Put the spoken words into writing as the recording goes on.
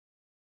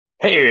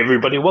Hey,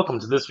 everybody, welcome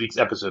to this week's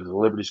episode of the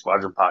Liberty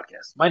Squadron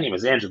podcast. My name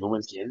is Andrew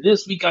Lewinsky, and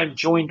this week I'm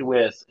joined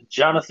with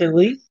Jonathan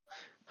Lee,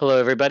 Hello,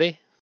 everybody.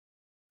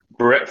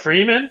 Brett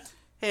Freeman,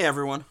 Hey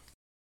everyone.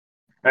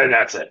 and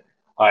that's it.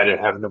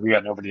 We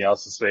got nobody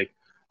else this week.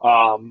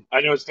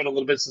 I know it's been a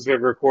little bit since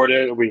we've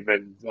recorded. We've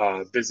been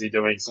busy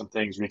doing some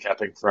things,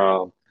 recapping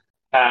from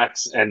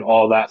PAX and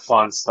all that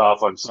fun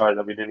stuff. I'm sorry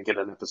that we didn't get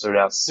an episode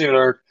out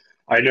sooner.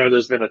 I know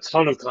there's been a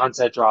ton of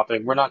content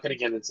dropping. We're not going to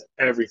get into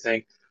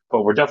everything,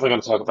 but we're definitely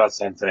going to talk about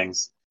some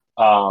things.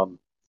 Um,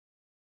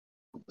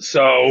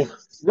 So,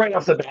 right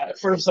off the bat,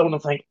 first, I want to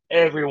thank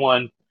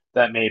everyone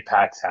that made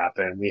PAX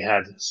happen. We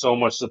had so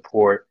much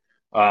support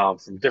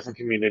from different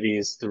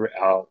communities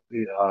throughout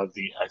the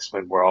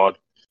X-Men world.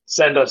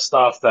 Send us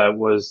stuff that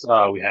was,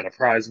 we had a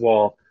prize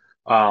wall.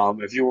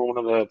 If you were one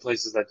of the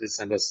places that did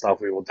send us stuff,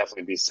 we will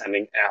definitely be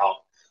sending out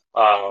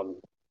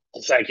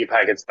thank you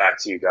packets back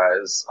to you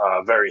guys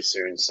very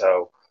soon.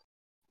 So,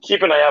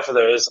 keep an eye out for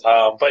those.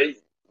 But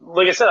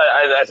like I said,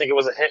 I think it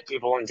was a hit.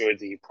 People enjoyed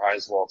the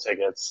prize wall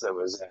tickets. It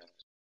was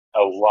a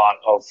lot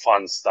of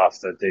fun stuff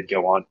that did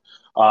go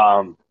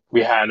on.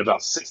 We had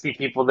about 60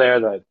 people there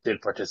that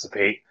did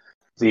participate.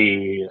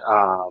 The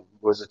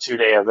was a 2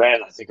 day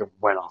event. I think it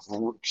went off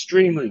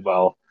extremely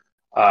well.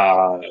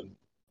 Uh,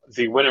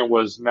 the winner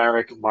was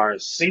Marek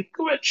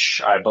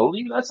Marcinkiewicz. I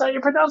believe that's how you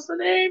pronounce the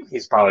name.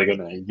 He's probably going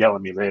to yell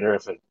at me later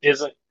if it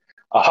isn't.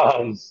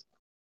 Um,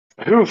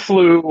 who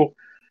flew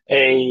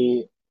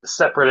a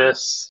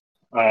separatist?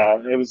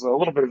 It was a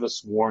little bit of a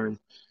swarm.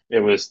 It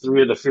was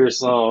three of the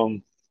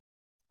fearsome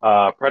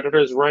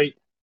Predators, right?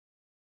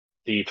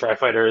 The Tri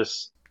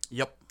Fighters,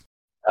 Yep.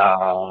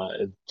 uh,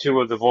 two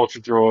of the Vulture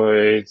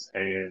droids,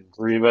 and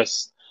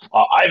Grievous.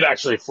 I've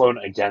actually flown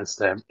against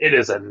him. It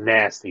is a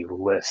nasty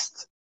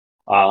list.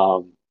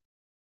 Um,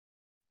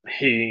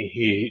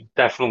 he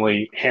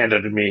definitely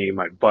handed me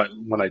my butt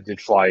when I did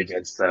fly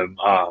against him.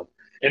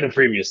 In a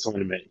previous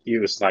tournament, he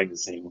was flying the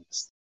same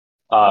list.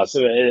 Like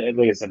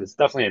I said, it's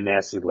definitely a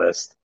nasty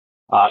list.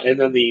 And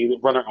then the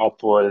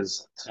runner-up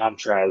was Tom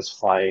Traz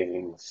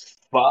flying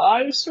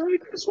five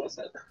strikers, was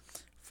it?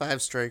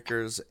 Five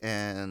strikers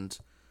and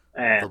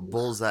the And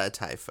Bullseye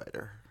TIE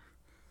Fighter.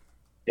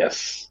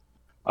 yes.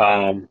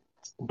 Um,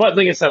 but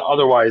like I said,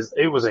 otherwise,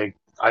 it was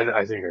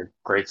I think, a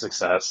great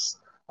success.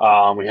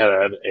 We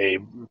had a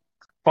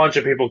bunch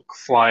of people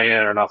fly in,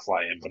 or not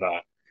fly in, but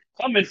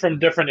coming from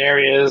different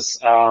areas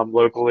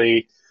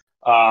locally.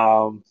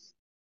 Um,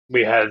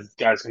 we had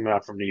guys coming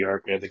out from New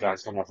York. We had the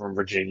guys coming out from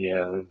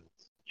Virginia,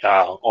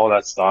 all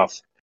that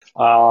stuff.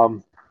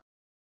 Um,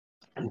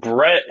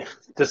 Brett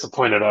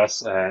disappointed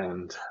us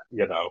and,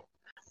 you know,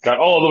 got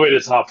all the way to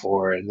top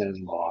four and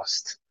then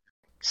lost.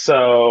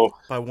 So,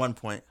 By 1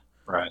 point.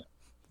 right.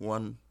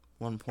 One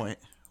point.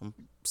 I'm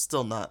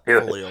still not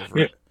Yeah. fully over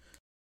it.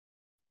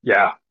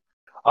 Yeah.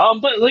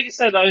 But like I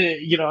said,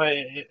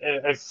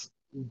 if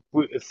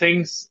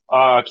things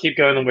keep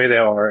going the way they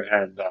are,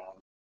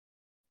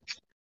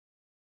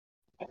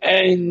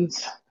 and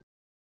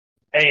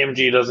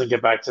AMG doesn't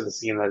get back to the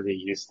scene that they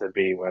used to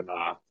be when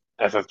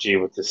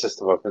FFG with the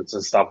system opens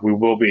and stuff, we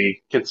will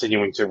be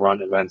continuing to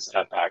run events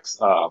at PAX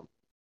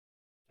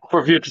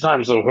for future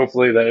times. So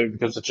hopefully that it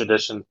becomes a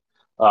tradition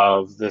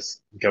of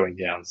this going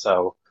down.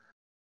 So,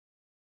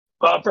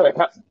 Brett, do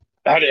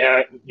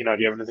you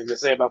have anything to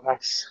say about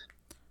PAX?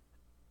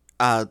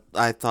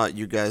 I thought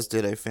you guys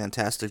did a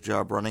fantastic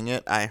job running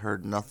it. I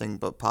heard nothing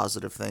but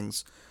positive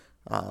things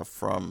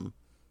from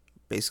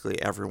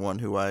basically everyone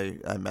who I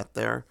met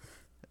there.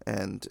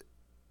 And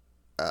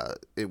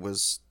it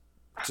was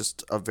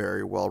just a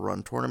very well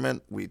run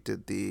tournament. We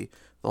did the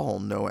whole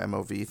no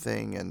MOV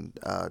thing and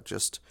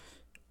just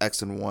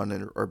X and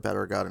one or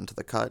better got into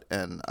the cut,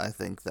 and I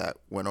think that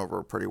went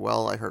over pretty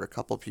well. I heard a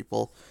couple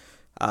people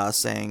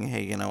saying,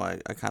 "Hey,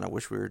 I kind of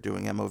wish we were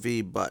doing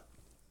MOV," but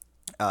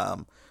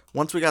um,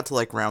 once we got to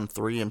like round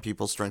three and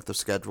people's strength of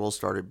schedule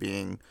started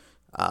being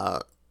uh,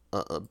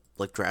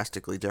 like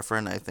drastically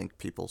different, I think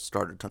people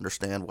started to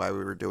understand why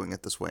we were doing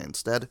it this way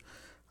instead.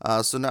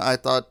 So no, I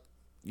thought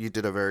you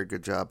did a very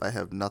good job. I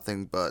have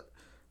nothing but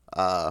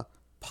uh,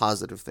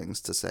 positive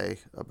things to say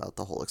about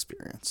the whole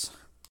experience.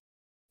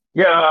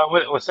 Yeah,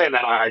 was saying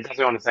that I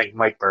definitely want to thank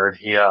Mike Bird.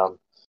 He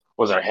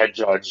was our head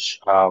judge.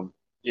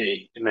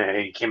 He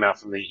came out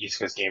from the East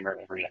Coast Gamer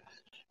area,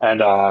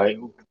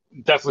 and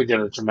definitely did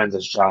a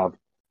tremendous job.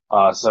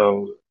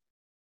 So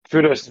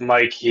kudos to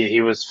Mike. He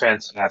was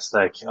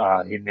fantastic.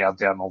 He nailed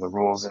down all the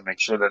rules and make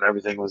sure that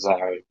everything was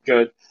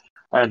good,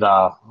 and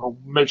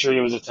make sure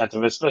he was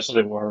attentive,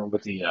 especially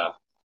with the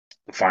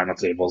final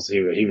tables.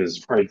 He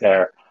was right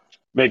there,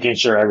 making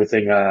sure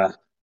everything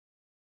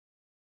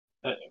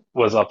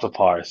was up to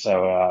par.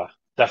 So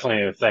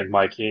definitely thank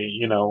Mike.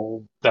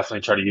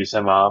 Definitely try to use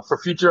him for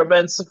future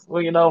events.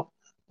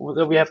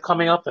 That we have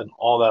coming up and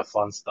all that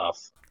fun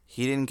stuff.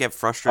 He didn't get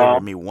frustrated with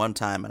Um, me one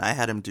time, and I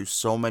had him do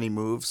so many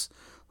moves.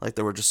 Like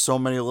there were just so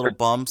many little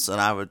bumps,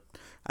 and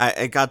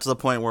it got to the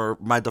point where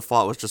my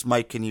default was just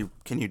Mike, can you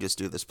just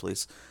do this,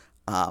 please?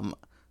 Um,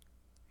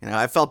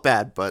 I felt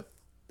bad, but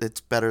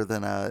it's better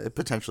than it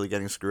potentially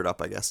getting screwed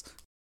up, I guess.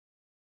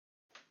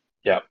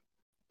 Yeah,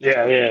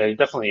 yeah,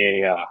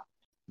 definitely a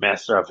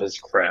master of his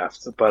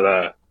craft.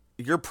 But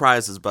Your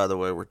prizes, by the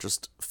way, were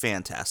just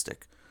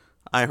fantastic.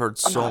 I heard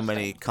so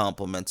many thank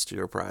compliments to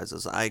your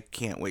prizes. I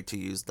can't wait to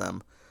use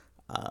them.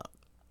 Uh,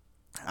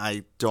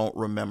 I don't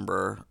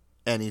remember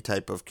any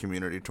type of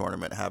community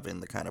tournament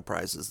having the kind of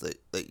prizes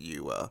that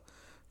you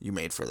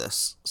made for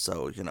this.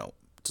 So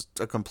just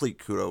a complete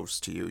kudos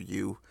to you.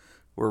 You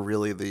were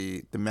really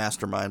the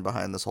mastermind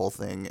behind this whole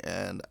thing,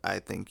 and I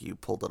think you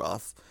pulled it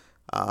off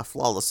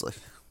flawlessly.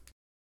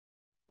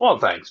 well,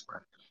 thanks,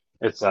 Brent.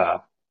 It's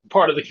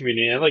part of the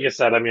community, and like I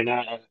said, I mean,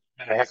 I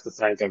have to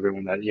thank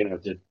everyone that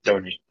did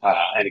donate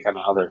any kind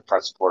of other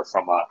press support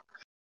from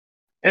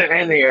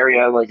in the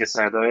area. Like I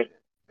said,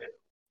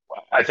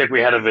 I think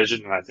we had a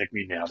vision, and I think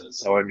we nailed it.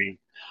 So I mean,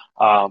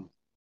 um,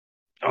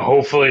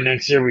 hopefully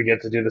next year we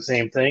get to do the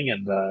same thing,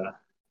 and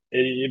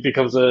it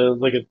becomes a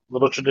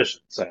little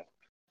tradition. So,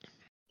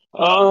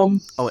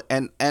 um, Oh,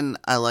 and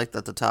I like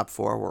that the top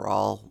four were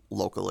all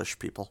localish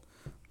people.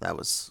 That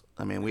was,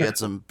 I mean, we had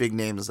some big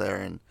names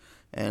there,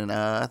 and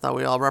I thought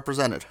we all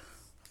represented.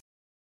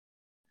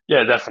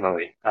 yeah,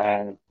 definitely.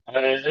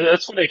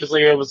 That's funny because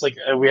like it was like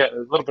we had a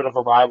little bit of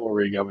a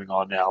rivalry going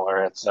on now,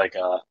 where it's like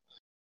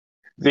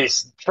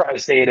this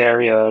tri-state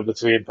area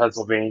between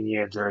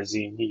Pennsylvania,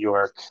 Jersey, and New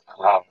York.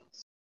 Um,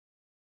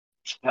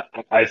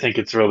 I think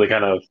it's really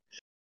kind of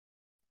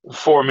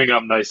forming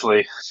up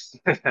nicely.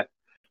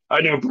 I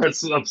know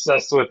Brett's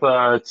obsessed with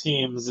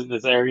teams in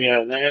this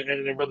area, and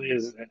it really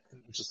is an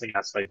interesting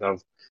aspect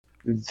of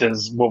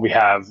this what we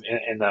have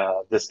in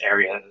this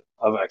area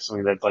of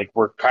X-Wing that like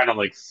we're kind of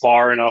like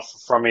far enough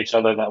from each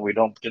other that we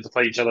don't get to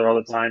play each other all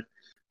the time.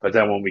 But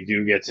then when we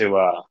do get to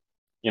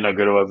go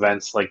to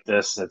events like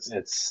this,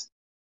 it's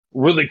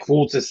really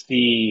cool to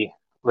see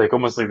like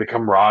almost like the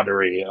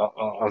camaraderie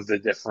of the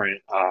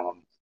different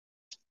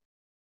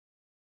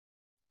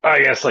I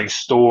guess like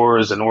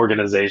stores and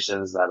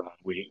organizations that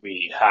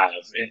we have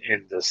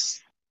in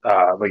this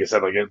like I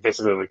said like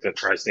basically like the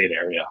tri-state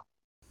area.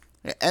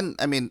 And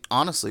I mean,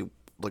 honestly,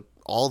 like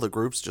all the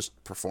groups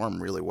just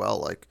perform really well.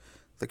 Like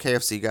the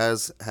KFC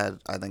guys had,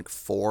 I think,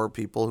 four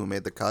people who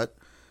made the cut.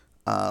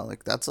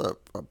 Like that's a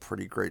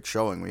pretty great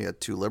showing. We had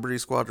two Liberty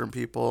Squadron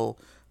people.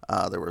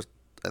 There were,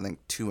 I think,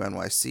 two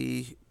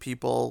NYC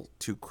people,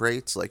 two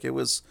crates. Like it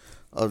was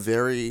a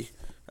very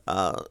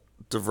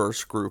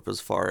diverse group as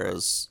far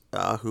as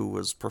who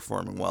was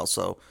performing well.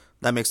 So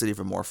that makes it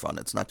even more fun.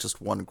 It's not just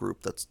one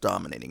group that's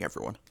dominating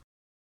everyone.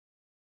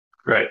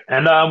 Great.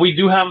 And we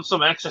do have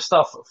some extra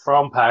stuff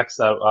from PAX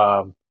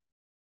that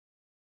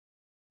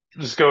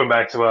just going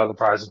back to the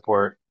prize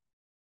support.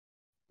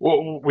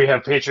 We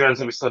have Patreons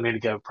that we still need to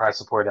get prize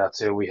support out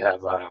to. We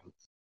have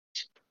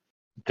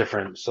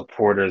different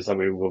supporters that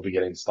we will be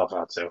getting stuff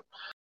out to.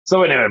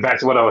 So anyway, back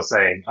to what I was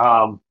saying.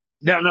 No,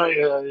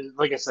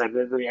 like I said,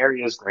 the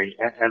area is great,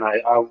 and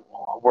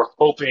we're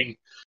hoping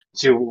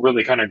to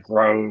really kind of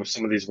grow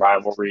some of these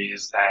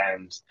rivalries,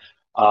 and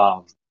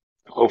um,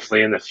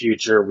 hopefully in the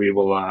future we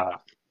will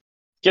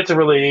get to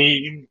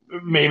really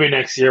maybe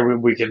next year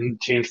we can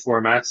change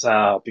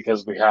formats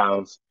because we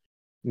have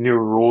new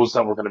rules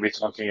that we're going to be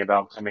talking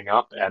about coming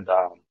up, and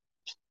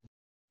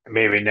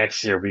maybe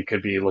next year we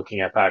could be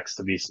looking at packs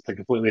to be something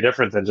completely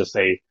different than just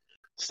a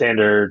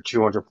standard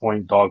 200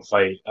 point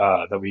dogfight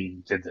that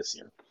we did this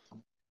year.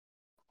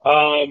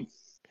 Um,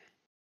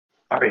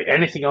 all right,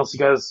 anything else you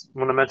guys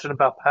want to mention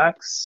about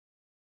packs?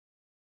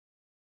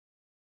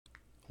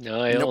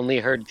 No, I Nope. only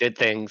heard good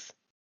things.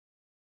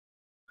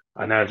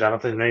 I know,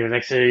 Jonathan, maybe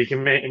next year you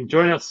can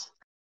join us.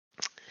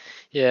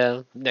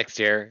 Yeah, next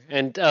year.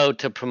 And oh,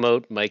 to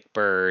promote Mike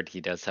Bird,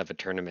 he does have a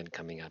tournament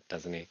coming up,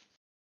 doesn't he?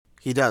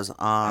 He does Uh,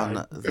 on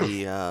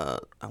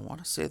the I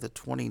want to say the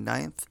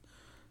 29th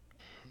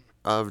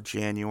of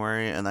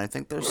January, and I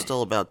think there's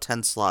still about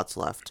 10 slots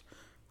left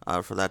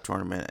for that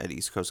tournament at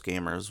East Coast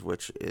Gamers,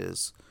 which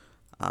is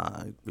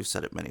we've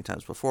said it many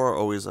times before,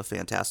 always a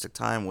fantastic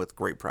time with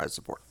great prize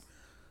support.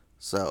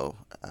 So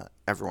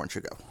everyone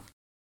should go.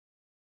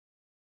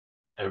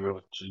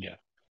 everyone should get.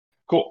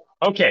 Cool.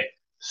 Okay.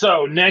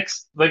 So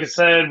next, like I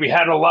said, we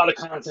had a lot of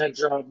content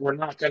drop. We're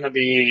not going to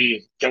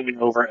be going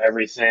over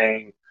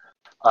everything.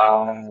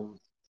 Um,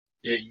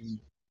 it-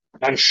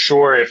 I'm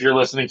sure if you're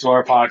listening to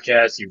our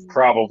podcast, you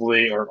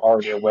probably are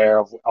already aware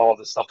of all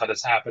the stuff that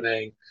is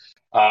happening.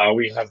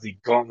 We have the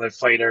Gauntlet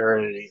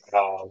Fighter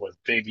with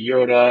Baby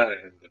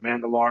Yoda and the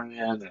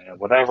Mandalorian and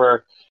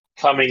whatever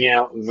coming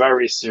out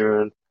very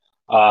soon.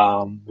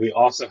 We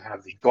also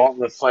have the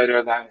Gauntlet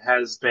Fighter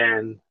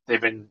that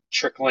they've been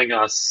trickling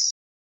us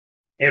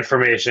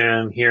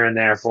information here and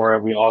there for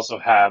it. We also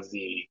have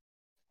the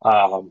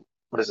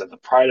what is it, the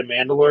Pride of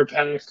Mandalore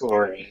pack,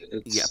 or Yeah,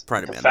 it's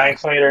Pride of the Fang Mandalore.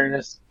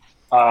 Fighter.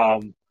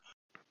 Um,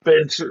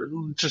 been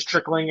just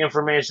trickling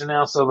information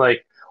now. So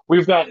like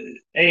we've got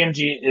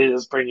AMG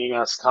is bringing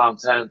us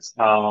content.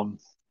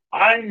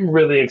 I'm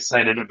really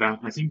excited about.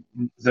 I think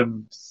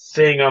the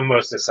thing I'm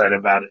most excited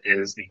about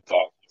is the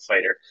Gauntlet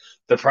Fighter,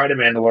 the Pride of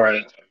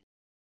Mandalore.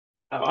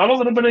 I'm a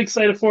little bit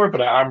excited for it,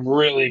 but I'm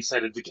really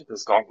excited to get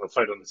this gauntlet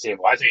fight on the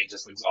table. I think it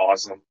just looks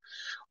awesome.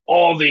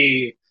 All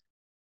the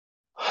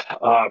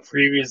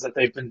previews that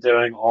they've been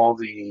doing, all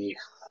the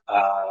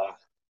uh,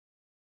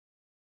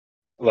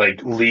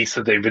 like leaks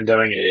that they've been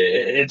doing,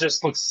 it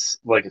just looks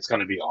like it's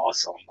going to be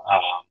awesome.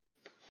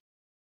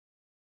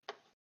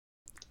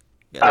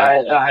 Yeah,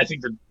 I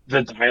think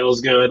the dial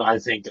is good. I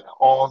think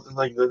all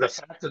like the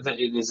fact that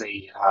it is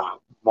a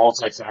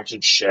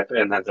multi-faction ship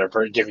and that they're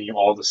giving you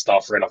all the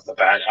stuff right off the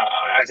bat.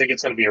 I think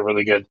it's going to be a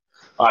really good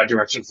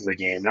direction for the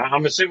game. Now,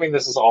 I'm assuming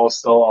this is all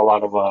still a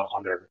lot of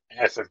under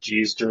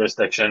FFG's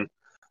jurisdiction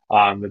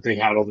that they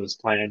had all this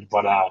planned,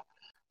 but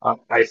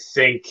I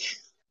think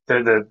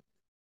that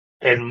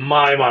in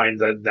my mind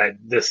that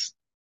this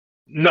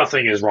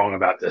nothing is wrong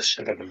about this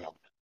ship at the moment.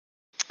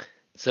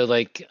 So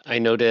like I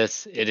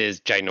notice it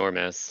is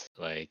ginormous.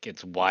 Like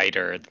it's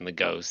wider than the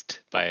Ghost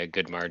by a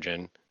good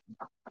margin.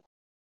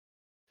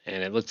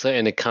 And it looks like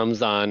and it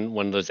comes on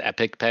one of those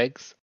epic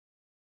pegs.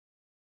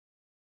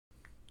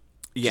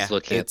 yeah, Just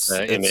looking at it's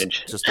the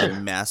image. just a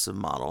massive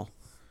model.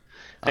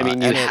 I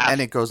mean, you have and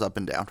it goes up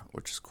and down,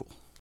 which is cool.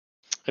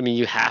 I mean,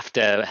 you have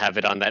to have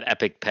it on that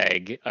epic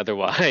peg,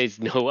 otherwise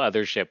no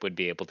other ship would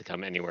be able to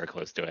come anywhere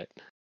close to it.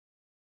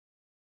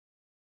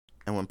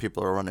 And when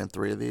people are running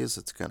 3 of these,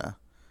 it's gonna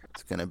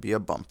be a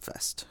bump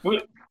fest. So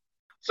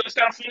it's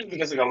kind of funny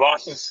because like a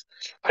lot of,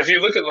 if you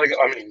look at like,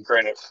 I mean,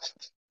 granted,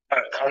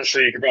 I'm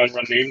sure you can probably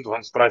run named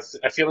ones, but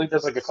I feel like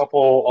there's like a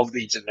couple of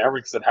the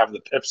generics that have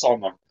the pips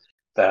on them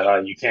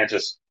that you can't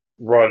just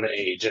run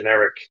a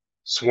generic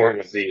swarm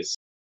of these.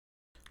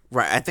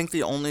 Right, I think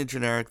the only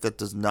generic that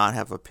does not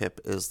have a pip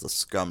is the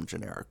Scum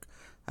generic.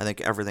 I think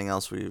everything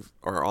else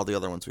or all the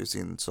other ones we've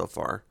seen so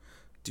far,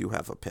 do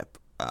have a pip.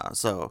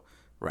 So,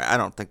 right, I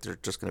don't think there's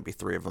just going to be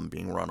 3 of them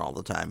being run all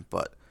the time,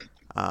 but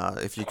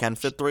if you can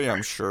fit 3,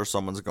 I'm sure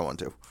someone's going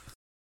to.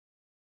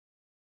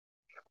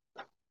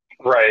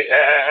 Right,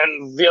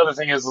 and the other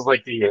thing is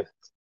like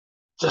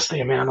just the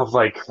amount of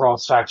like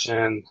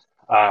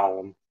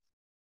um,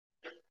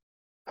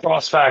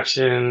 cross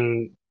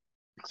faction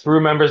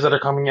crew members that are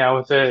coming out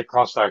with it,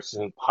 cross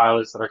faction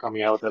pilots that are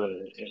coming out with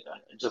it.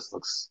 It just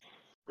looks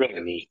really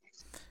neat.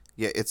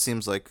 Yeah, it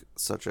seems like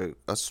such a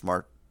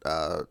smart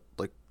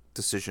like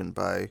decision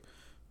by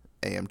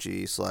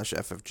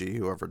AMG/FFG,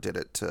 whoever did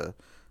it, to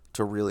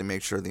really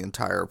make sure the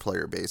entire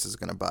player base is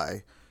going to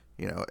buy,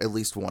 at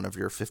least one of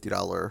your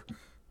 $50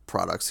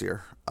 products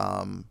here.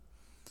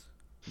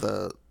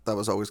 That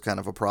was always kind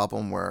of a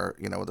problem where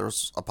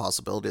there's a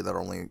possibility that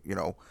only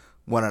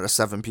 1 out of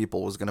 7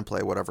 people was going to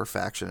play whatever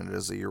faction it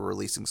is that you're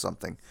releasing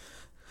something,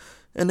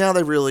 and now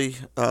they really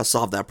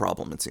solved that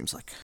problem. It seems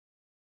like.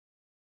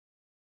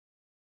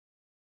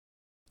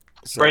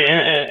 So, Right,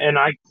 and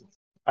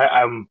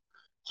I'm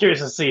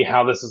curious to see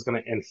how this is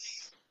going to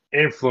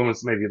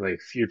influence maybe like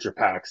future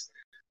packs.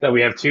 That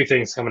we have 2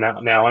 things coming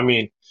out now. I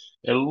mean,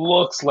 it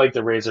looks like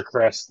the Razor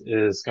Crest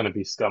is going to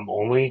be Scum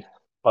only,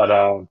 but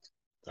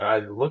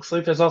it looks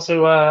like there's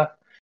also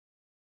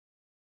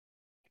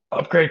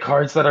upgrade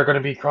cards that are going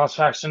to be cross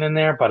faction in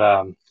there.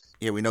 But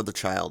yeah, we know the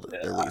child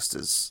at least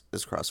is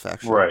cross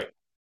faction. right.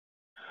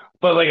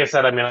 But like I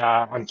said, I mean,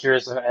 I'm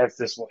curious if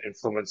this will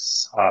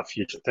influence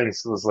future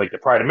things. So it's like the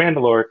Pride of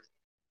Mandalore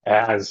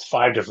has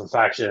 5 different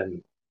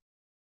faction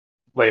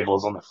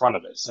labels on the front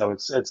of it. So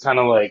it's kind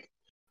of like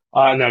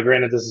now,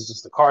 granted, this is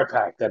just a card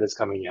pack that is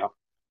coming out,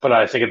 but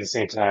I think at the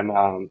same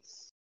time,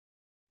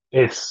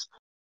 it's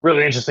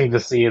really interesting to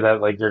see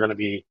that like they're going to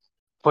be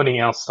putting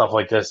out stuff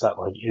like this that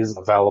like is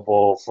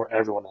available for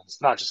everyone. And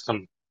it's not just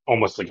come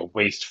almost like a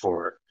waste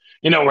for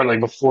where like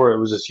before it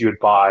was just you would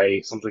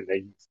buy something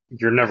that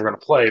you're never going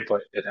to play,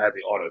 but it had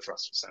the auto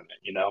thrusters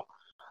in it.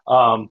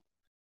 Um,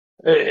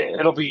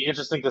 it'll be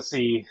interesting to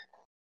see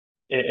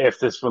if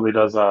this really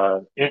does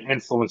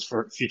influence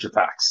for future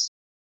packs.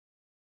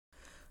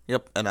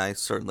 Yep, and I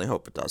certainly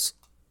hope it does.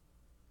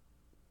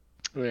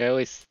 I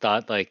always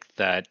thought like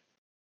that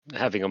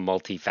having a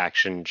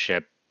multi-faction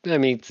ship. I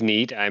mean, it's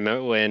neat. I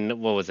remember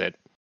what was it?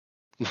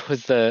 What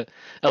was the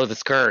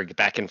Skurg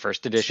back in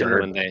first edition Sure.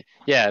 when they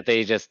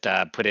just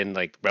put in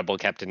like Rebel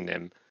Captain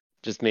Nim,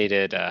 just made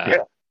it. Yeah.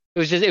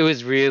 It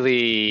was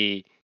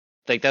really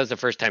like that was the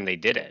first time they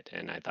did it,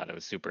 and I thought it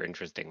was super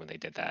interesting when they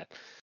did that.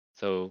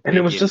 So And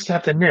it was just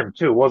Captain Nim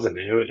too, wasn't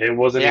it? It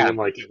wasn't Yeah. even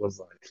like it was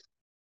like.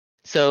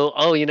 So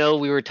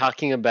we were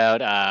talking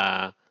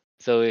about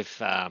so if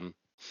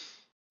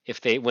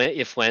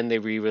when they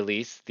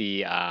re-release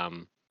the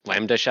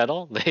Lambda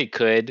shuttle, they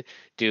could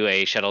do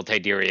a shuttle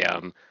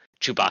Tidirium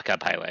Chewbacca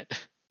pilot,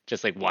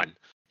 just like one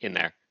in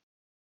there.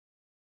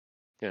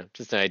 Yeah,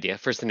 just an idea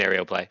for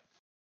scenario play.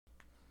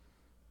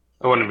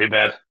 It wouldn't be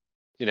bad.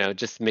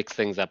 Just mix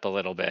things up a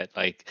little bit.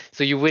 Like,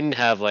 so you wouldn't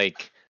have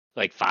like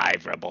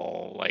 5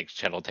 Rebel like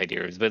shuttle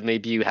Tidiriums, but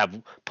maybe you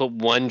put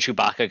 1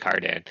 Chewbacca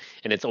card in,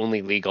 and it's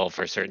only legal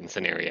for certain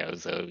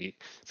scenarios. So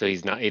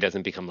he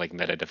doesn't become like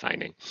meta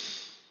defining.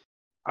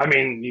 I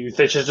mean,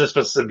 they should just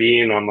put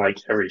Sabine on like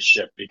every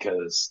ship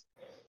because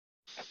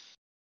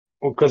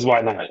Well, because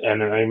why not?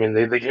 And I mean,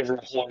 they gave it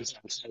a whole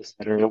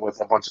entire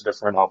with a bunch of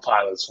different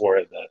pilots for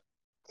it that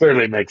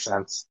clearly makes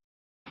sense.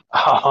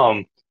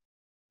 Um,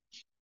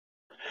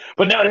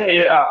 but no,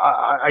 hey,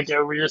 I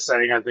get what you're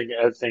saying. I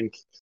think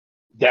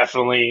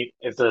definitely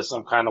if there's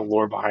some kind of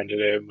lore behind it,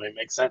 it might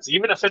make sense.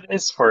 Even if it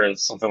is for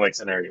something like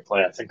scenario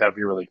play, I think that'd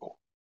be really cool.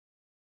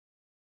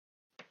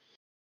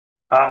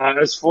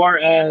 As far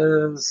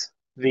as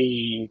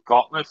the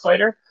Gauntlet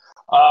Fighter,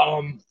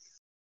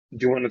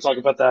 do you want to talk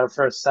about that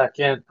for a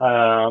second?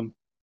 I'm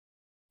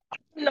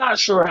not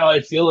sure how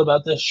I feel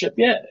about this ship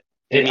yet.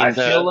 You I mean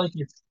feel the like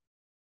it's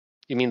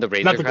you mean the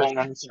not Razor the Crest? Golden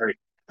Eye, sorry,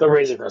 the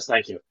Razor Crest.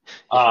 Thank you.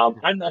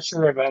 I'm not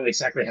sure about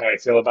exactly how I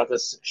feel about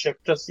this ship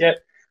just yet.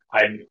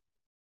 I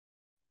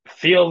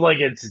feel like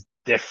it's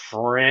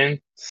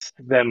different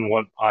than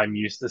what I'm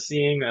used to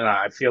seeing, and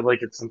I feel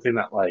like it's something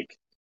that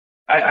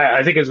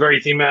I think it's very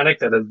thematic.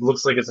 That it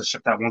looks like it's a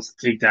ship that wants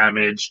to take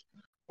damage,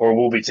 or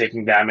will be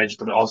taking damage,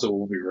 but also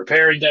will be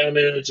repairing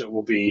damage. It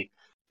will be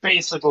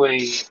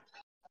basically,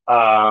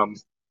 um,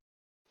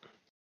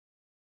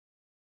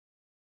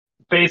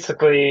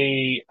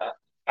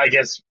 I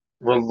guess,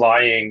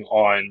 relying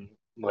on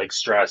like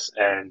stress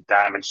and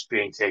damage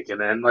being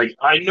taken. And like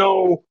I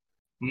know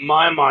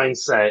my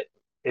mindset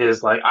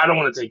is like I don't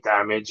want to take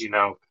damage.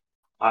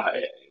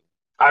 I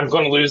I'm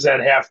going to lose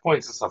that half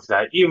points and stuff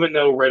like that. Even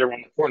though right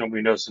around the corner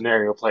we know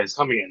scenario play is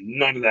coming in,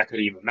 none of that could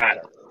even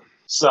matter.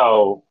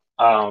 So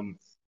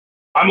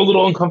I'm a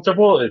little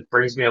uncomfortable. It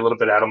brings me a little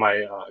bit out of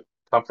my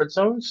comfort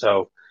zone.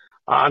 So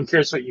I'm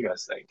curious what you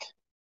guys think.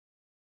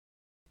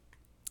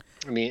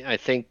 I mean, I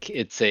think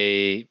it's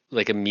a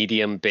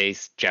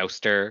medium-based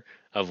jouster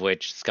of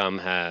which Scum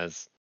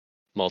has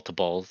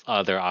multiple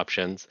other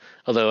options.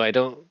 Although I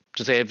don't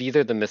just say have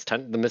either the Mist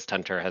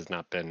Hunter has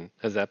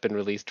that been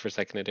released for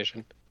second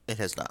edition? It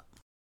has not.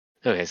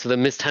 Okay, so the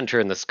Mist Hunter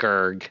and the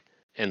Skurg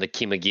and the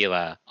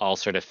Kimagila all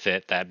sort of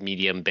fit that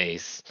medium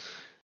base,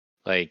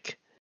 like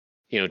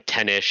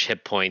 10-ish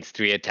hit points,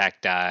 3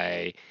 attack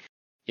die,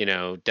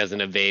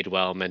 doesn't evade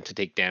well, meant to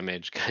take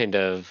damage kind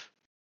of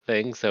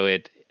thing. So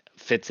it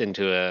fits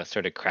into a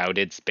sort of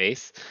crowded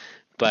space.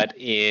 But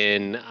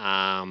in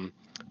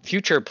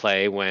future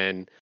play,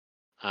 when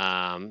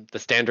the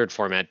standard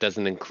format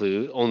doesn't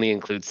only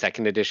include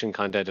second edition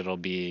content, it'll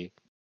be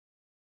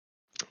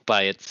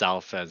by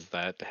itself as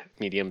that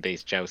medium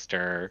based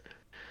jouster.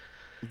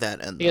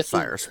 That and I the guess.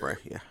 fire spray,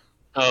 yeah.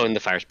 Oh, and the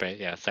fire spray.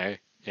 Yeah, sorry.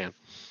 Yeah.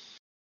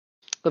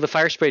 Well, the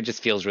fire spray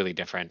just feels really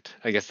different.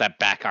 I guess that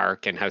back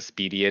arc and how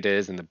speedy it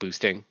is and the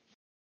boosting.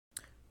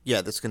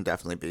 Yeah, this can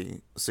definitely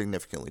be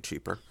significantly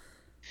cheaper.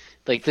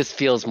 Like this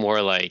feels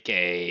more like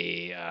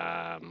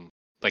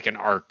like an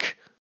arc,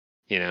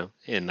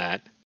 in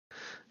that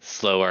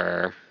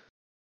slower,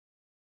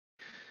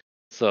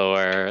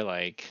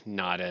 like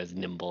not as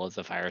nimble as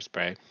the fire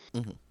spray.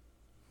 Hmm.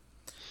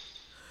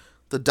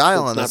 The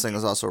dial It's on this not. thing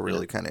is also Yeah.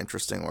 really kind of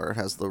interesting, where it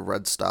has the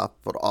red stop,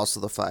 but also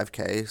the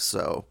 5K.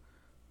 So,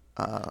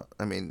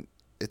 I mean,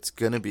 it's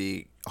gonna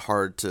be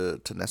hard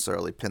to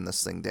necessarily pin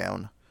this thing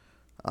down.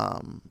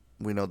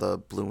 We know the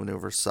blue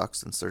maneuver sucks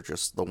since they're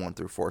just the 1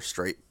 through 4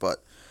 straight,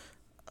 but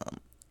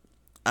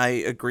I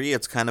agree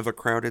it's kind of a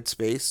crowded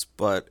space,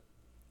 but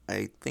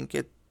I think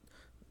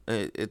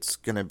it's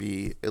gonna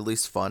be at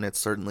least fun. It's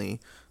certainly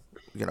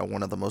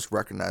one of the most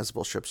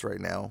recognizable ships right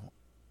now,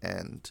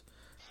 and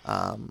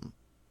um,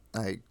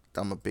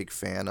 I'm a big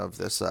fan of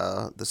this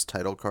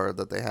title card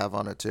that they have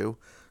on it too.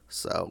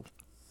 So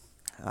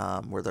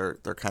where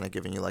they're kind of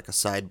giving you like a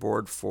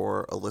sideboard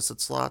for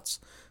illicit slots.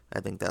 I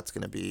think that's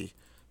going to be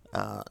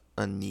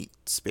a neat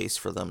space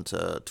for them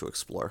to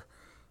explore.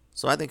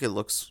 So I think it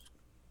looks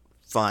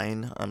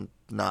fine. I'm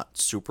not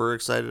super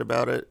excited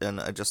about it, and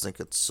I just think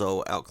it's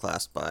so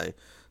outclassed by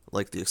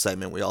like the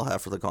excitement we all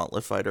have for the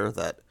Gauntlet Fighter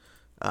that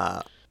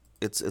uh,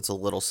 it's a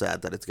little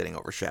sad that it's getting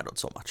overshadowed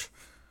so much.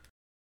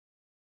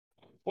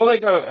 Well,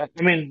 I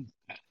mean,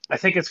 I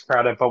think it's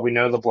crowded, but we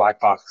know the black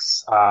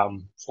box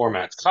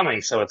format's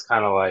coming, so it's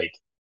kind of like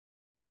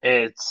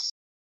it's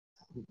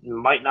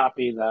might not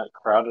be that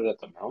crowded at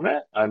the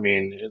moment. I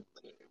mean,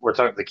 we're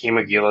talking the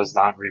Kimagila's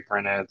not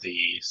reprinted,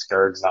 the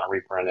Scourg's not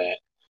reprinted.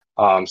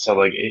 So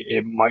like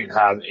it might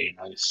have a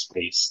nice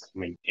space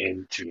coming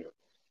into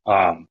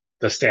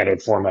the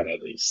standard format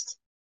at least.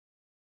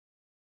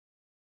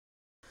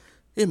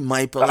 It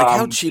might, but like,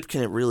 how Um, cheap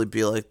can it really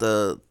be? Like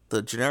the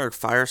generic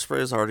fire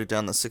spray is already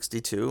down to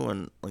 62,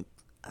 and like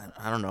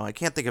I don't know. I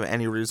can't think of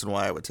any reason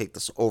why I would take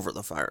this over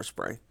the fire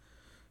spray.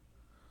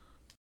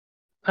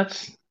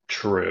 that's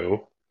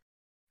true.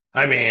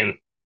 I mean,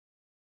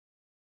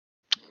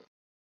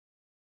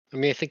 I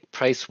mean, I think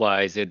price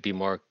wise, it'd be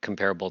more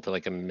comparable to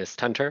like a Mist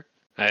Hunter.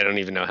 I don't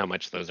even know how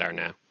much those are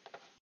now.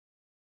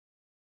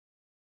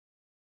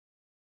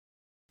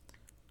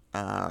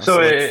 so So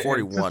like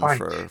it's 41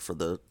 fine. for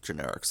the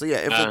generic. So yeah,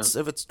 Uh,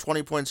 if it's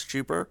 20 points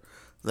cheaper,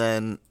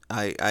 then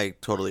I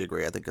totally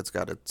agree. I think it's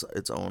got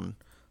its own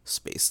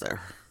space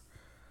there.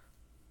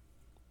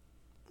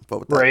 But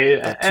with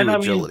Right. that And two I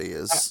mean, agility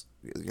is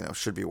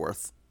should be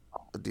worth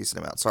a decent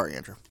amount. Sorry,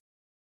 Andrew.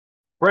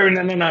 Right,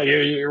 no,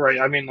 you're right.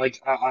 I mean, like,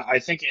 I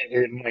think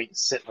it might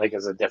sit like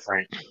as a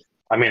different.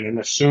 I mean, I'm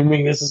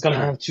assuming this is going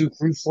to have two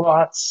crew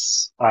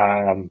slots.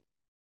 I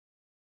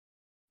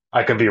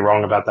could be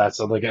wrong about that.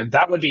 So, like,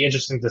 that would be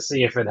interesting to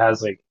see if it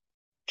has like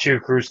two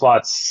crew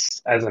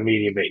slots as a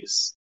media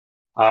base.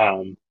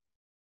 Um,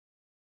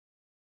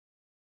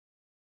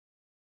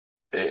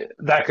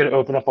 that could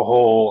open up a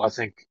whole, I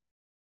think,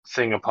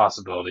 thing of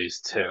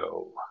possibilities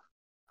too.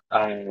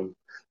 Um,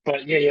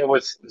 but yeah,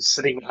 what's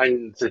sitting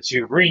behind the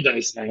two green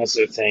dice, I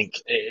also think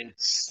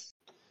it's.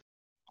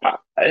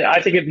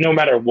 I think no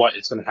matter what,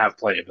 it's going to have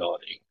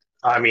playability.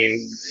 I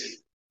mean,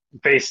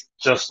 based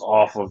just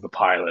off of the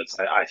pilots,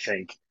 I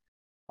think.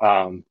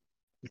 Um,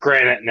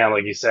 Granted, now,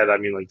 like you said, I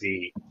mean, like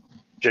the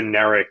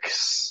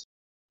generics,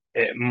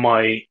 it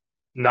might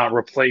not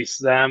replace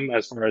them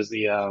as far as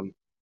the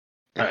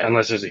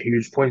unless there's a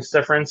huge points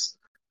difference.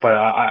 But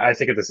I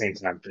think at the same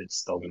time, it's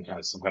still going to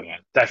have some kind of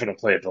definite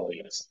playability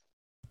in it.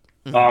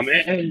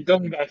 Mhm. And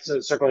going back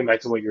to circling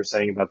back to what you were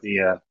saying about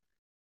the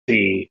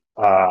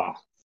uh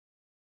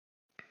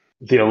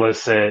the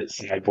illicit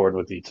sideboard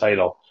with the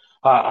title.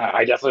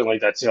 I definitely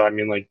like that too. I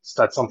mean, like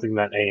that's something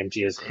that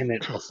AMG has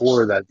hinted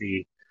before that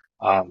the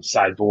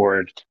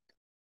sideboard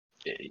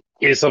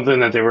is something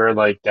that they were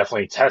like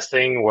definitely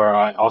testing. Where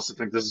I also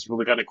think this is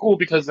really kind of cool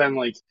because then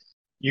like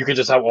you can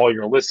just have all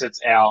your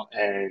illicits out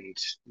and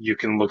you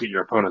can look at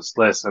your opponent's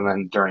list, and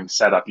then during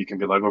setup you can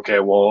be like, okay,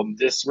 well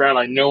this round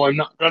I know I'm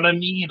not gonna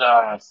need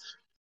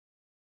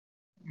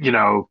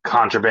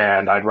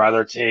contraband. I'd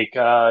rather take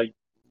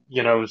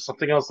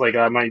something else. Like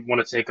I might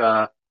want to take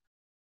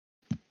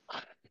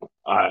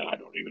I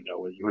don't even know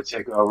what you would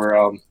take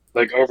over,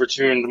 like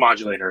overtuned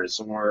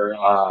modulators or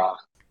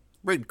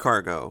Rig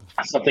cargo.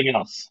 something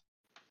else.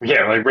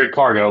 Yeah, like rig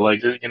cargo,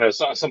 like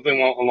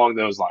something along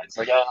those lines.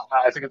 Like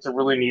I think it's a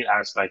really neat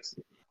aspect.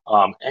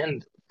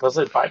 And does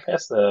it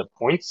bypass the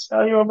points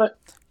value of it?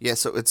 Yeah,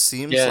 so it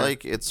seems Yeah,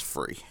 like it's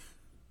free.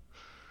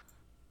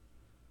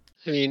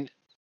 I mean,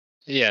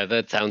 yeah,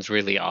 that sounds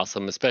really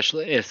awesome.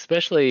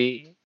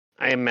 Especially,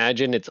 I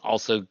imagine it's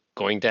also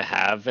going to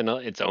have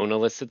its own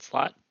illicit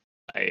slot.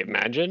 I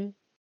imagine.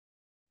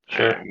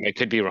 Sure. I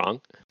could be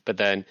wrong, but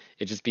then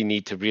it'd just be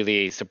neat to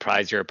really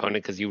surprise your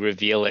opponent because you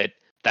reveal it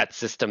that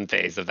system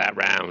phase of that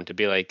round to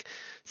be like,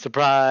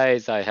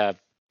 surprise, I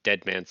have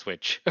Dead Man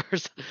Switch or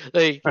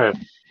like, Right.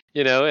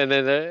 and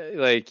then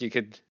like you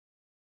could,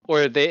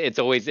 or it's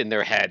always in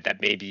their head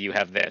that maybe you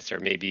have this or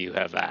maybe you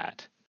have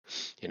that,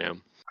 you know,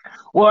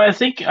 Well, I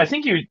think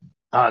you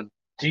uh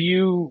do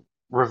you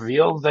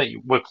reveal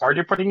what card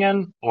you're putting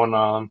in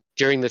on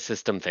during the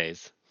system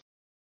phase.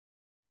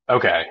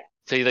 okay.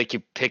 So you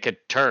pick a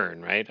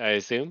turn, right? I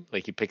assume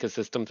like you pick a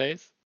system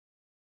phase.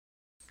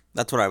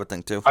 That's what I would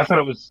think too. I thought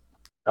it was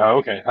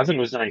okay. I thought it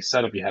was during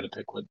setup you had to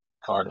pick what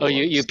card it Oh,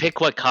 you was. pick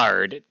what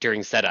card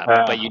during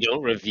setup, but Uh you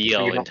don't but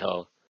reveal you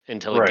don't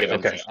until a right, given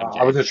okay. system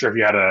I wasn't phase. sure if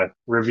you had to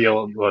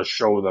reveal or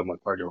show them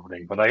what card you're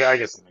putting, but I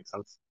guess that makes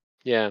sense.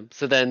 Yeah,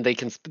 so then they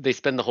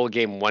spend the whole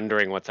game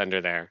wondering what's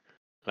under there.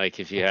 Like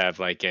if you have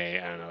like a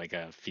I don't know like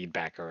a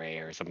feedback array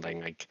or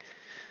something like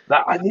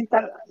I think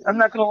that I'm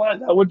not gonna lie,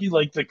 that would be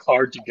like the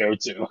card to go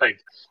to. Like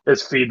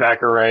this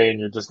feedback array, and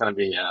you're just gonna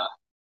be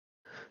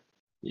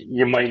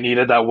you might need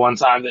it that one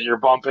time that you're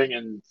bumping,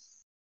 and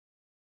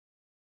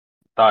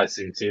I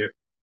see too.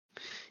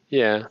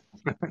 yeah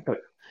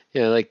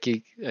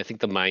I think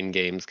the mind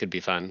games could be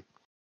fun.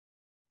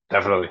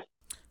 Definitely.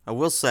 I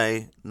will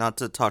say, not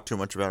to talk too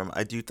much about them,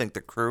 I do think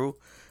the crew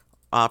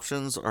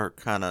options are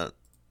kind of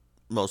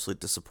mostly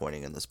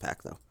disappointing in this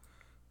pack, though.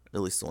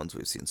 At least the ones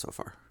we've seen so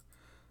far.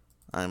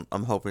 I'm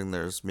hoping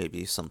there's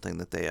maybe something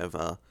that they have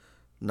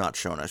not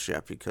shown us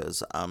yet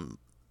because I'm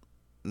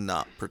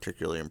not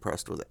particularly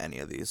impressed with any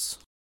of these.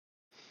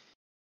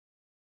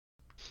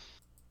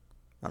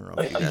 I don't know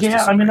if you guys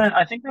Yeah, I mean, disagree. I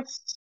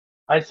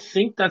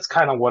think that's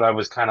kind of what I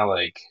was kind of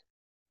like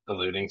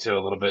alluding to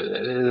a little bit.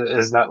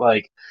 Is that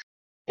like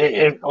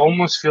it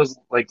almost feels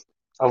like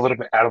a little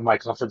bit out of my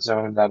comfort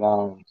zone that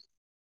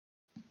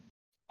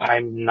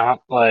I'm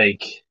not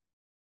like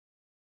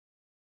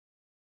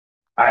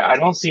I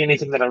don't see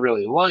anything that I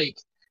really like,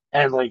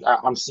 and like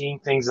I'm seeing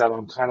things that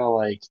I'm kind of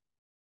like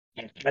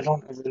I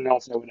don't ever know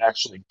if I would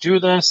actually do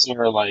this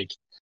or like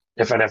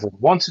if I'd ever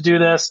want to do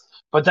this.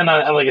 But then,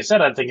 like I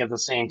said, I think at the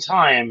same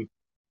time,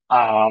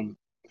 um,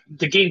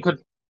 the game could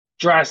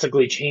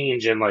drastically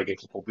change in like a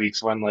couple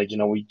weeks when like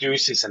we do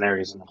see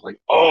scenarios and I'm like,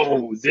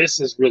 oh, this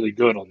is really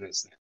good on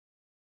this.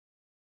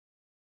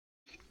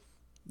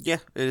 Yeah,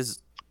 it is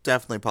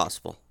definitely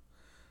possible.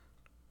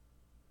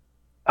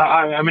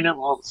 I mean,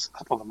 well, a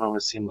couple of them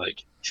always seem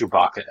like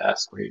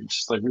Chewbacca-esque, where you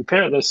just like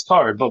repair this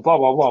card, but blah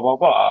blah blah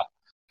blah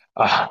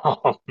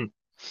blah.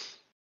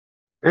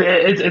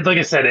 Like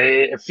I said,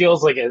 it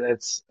feels like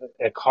it's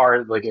a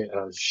card, like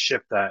a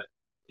ship that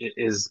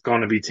is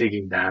going to be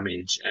taking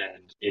damage,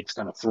 and it's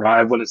going to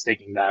thrive when it's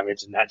taking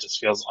damage, and that just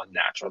feels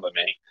unnatural to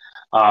me.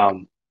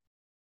 Um,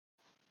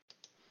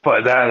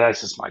 but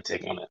that's just my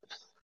take on it.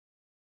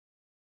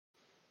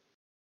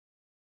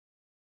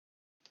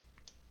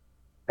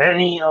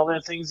 Any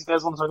other things you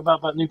guys want to talk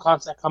about new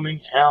content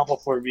coming out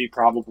before we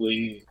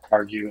probably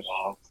argue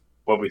of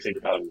what we think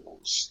about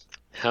rules?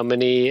 How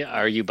many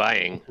are you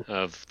buying?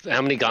 How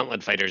many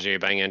Gauntlet fighters are you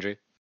buying, Andrew?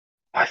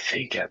 I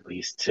think at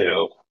least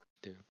two.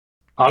 Two.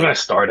 I'm gonna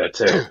start at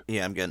two.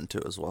 Yeah, I'm getting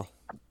two as well.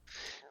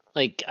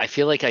 Like, I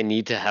feel like I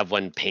need to have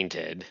one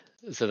painted,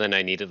 so then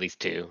I need at least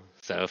two.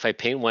 So if I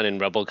paint one in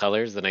Rebel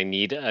colors, then I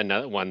need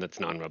another one that's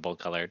non-Rebel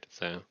colored.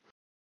 So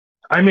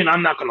I mean,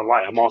 I'm not gonna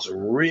lie. I'm also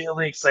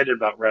really excited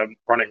about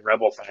running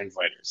Rebel Fang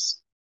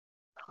Fighters.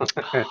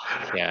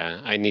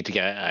 yeah, I need to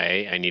get.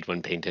 I need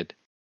one painted.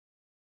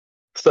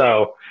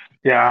 So,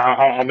 yeah,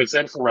 I'm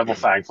excited for Rebel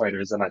Fang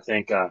Fighters, and I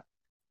think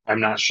I'm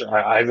not sure.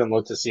 I haven't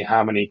looked to see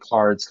how many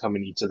cards come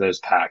in each of those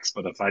packs,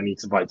 but if I need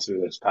to buy two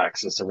of those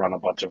packs just to run a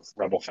bunch of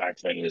Rebel Fang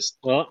Fighters,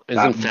 Well,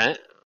 that.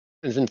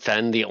 isn't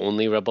Fen the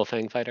only Rebel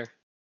Fang fighter?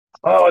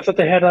 Oh, I thought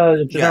they had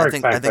a Yeah, generic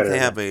Fang I think Fighter. they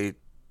have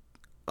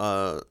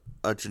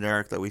a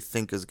generic that we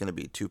think is going to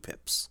be 2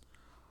 pips.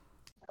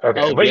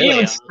 Okay, Oh, but really?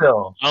 even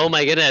still, Oh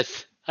my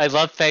goodness! I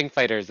love Fang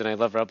fighters and I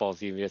love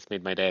Rebels. You just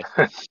made my day.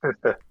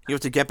 You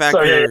have to get back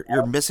So,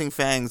 your missing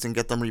fangs and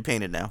get them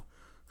repainted now.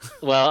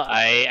 Well,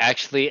 I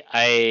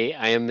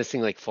am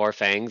missing like 4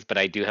 fangs, but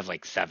I do have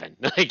like 7.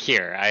 Like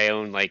here, I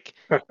own like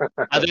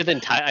other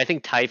than I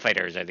think TIE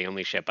fighters are the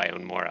only ship I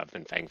own more of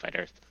than Fang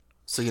fighters.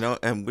 So,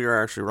 and we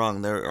are actually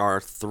wrong. There are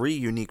 3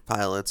 unique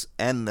pilots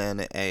and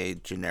then a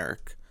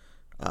generic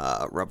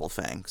Rebel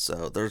Fang.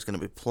 So there's going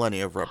to be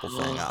plenty of Rebel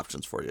Fang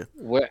options for you.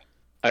 Where?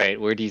 All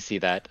right, where do you see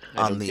that?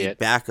 I On don't see the it.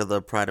 back of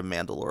the Pride of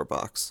Mandalore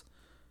box.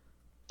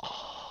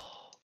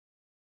 Oh,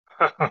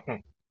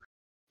 you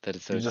that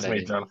is so just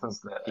made exciting. Jonathan's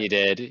day. You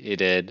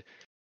did.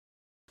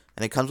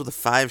 And it comes with a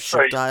 5 ship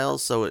Right.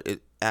 dials, so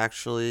it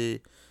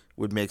actually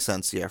would make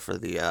sense, yeah, for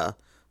the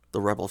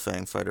Rebel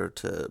Fang fighter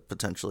to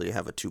potentially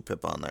have a 2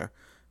 pip on there.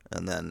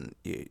 And then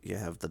you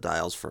have the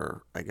dials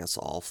for, I guess,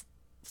 all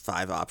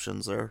 5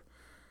 options there.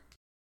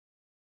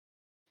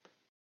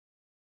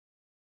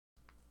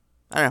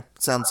 I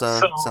don't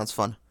know. Sounds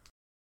fun.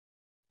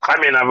 I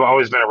mean, I've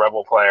always been a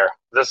Rebel player.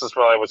 This is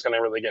probably what's going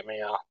to really get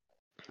me out.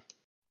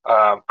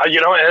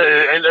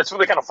 It's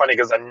really kind of funny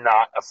because I'm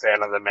not a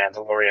fan of the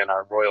Mandalorian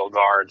or Royal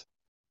Guard.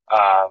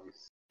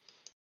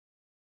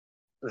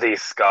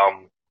 These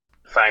scum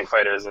Fang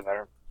Fighters in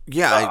there.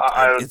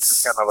 Yeah, it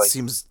just kind of like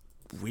seems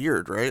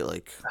weird, right?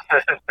 Like,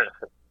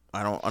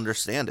 I don't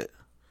understand it.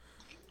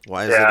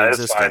 Why is Yeah, it it's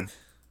existing?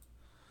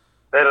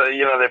 they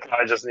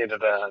probably just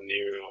needed a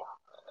new.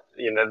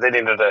 They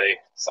needed a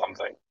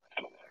something.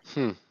 I don't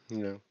know.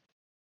 Yeah.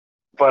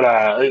 But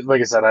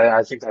like I said,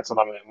 I think that's what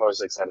I'm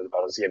most excited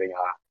about is getting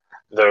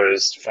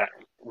those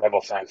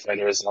Rebel Fang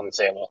Fighters on the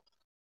table.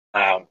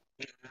 I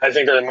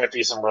think there might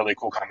be some really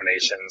cool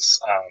combinations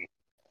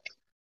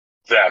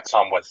that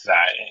come with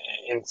that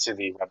into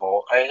the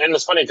Rebel, and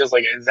it's funny because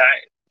like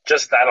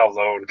that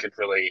alone could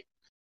really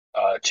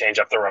change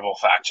up the Rebel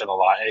faction a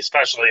lot,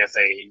 especially if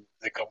they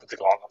go with the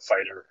Gauntlet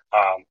Fighter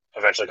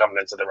eventually coming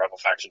into the Rebel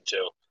faction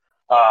too.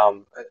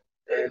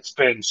 It's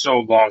been so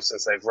long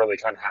since they've really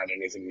kind of had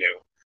anything new.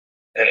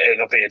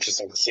 It'll be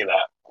interesting to see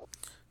that.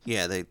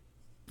 Yeah, they,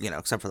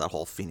 except for that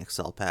whole Phoenix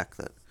Cell pack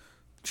that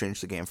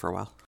changed the game for a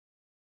while.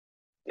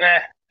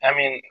 I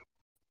mean,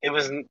 it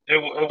wasn't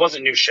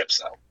new ships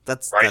though.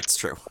 That's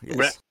true.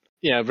 Yes.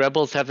 Yeah,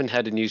 Rebels haven't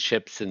had a new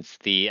ship since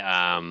the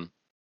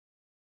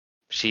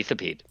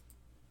Sheathipede.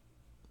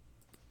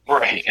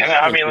 Right, and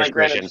I mean, like,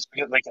 granted,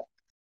 like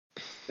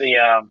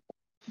the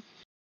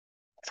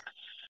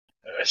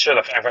sure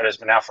the Fang Fighter's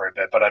been out for a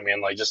bit, but I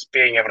mean, like, just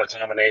being able to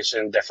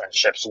combination different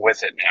ships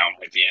with it now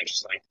might be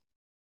interesting.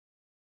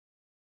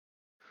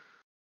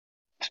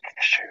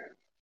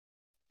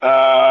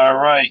 All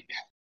right,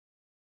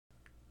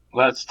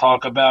 let's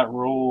talk about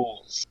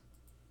rules.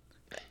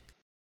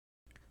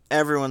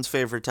 Everyone's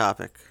favorite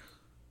topic.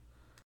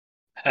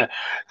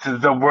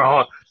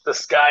 The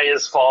sky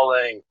is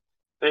falling.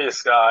 The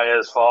sky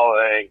is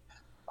falling.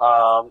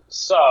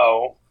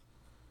 So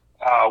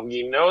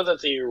we know that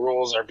the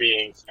rules are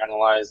being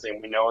finalized,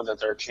 and we know that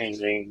they're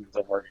changing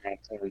the working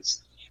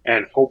points.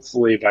 And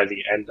hopefully, by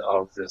the end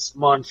of this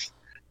month,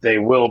 they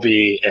will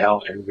be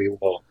out, and we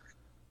will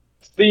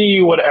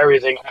see what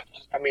everything.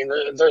 I mean,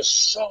 there's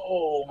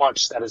so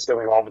much that is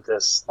going on with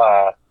this.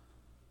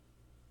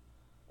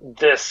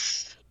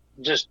 This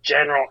just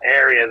general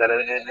area that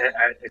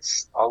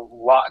it's a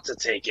lot to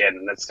take in,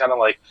 and it's kind of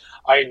like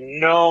I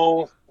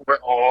know we're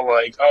all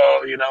like,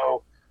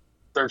 oh,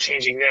 they're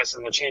changing this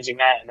and they're changing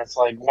that, and it's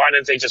like, why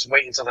didn't they just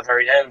wait until the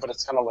very end? But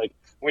it's kind of like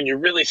when you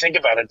really think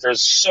about it,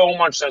 there's so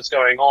much that's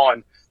going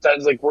on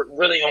that like we're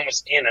really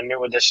almost in a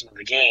new edition of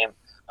the game.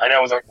 I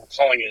know they're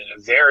calling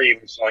it they're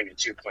even calling it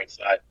 2.5,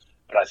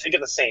 but I think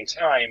at the same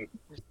time,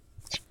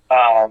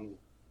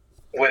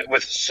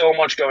 with so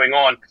much going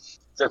on,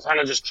 they're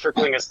kind of just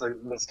trickling us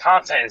this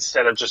content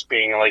instead of just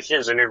being like,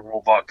 here's a new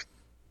rule book,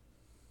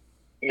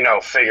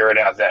 figure it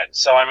out then.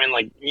 So I mean,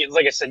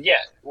 like I said,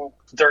 yeah,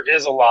 there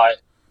is a lot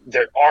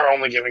they are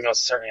only giving us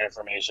certain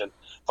information.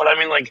 But I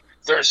mean, like,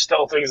 there's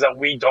still things that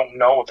we don't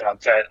know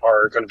about that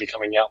are going to be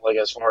coming out, like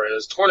as far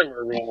as tournament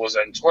rules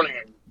and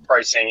tournament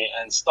pricing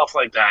and stuff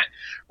like that,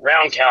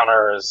 round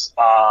counters,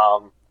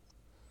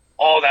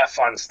 all that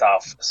fun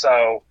stuff.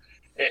 So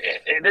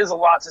it is a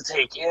lot to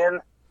take in.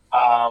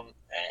 Um,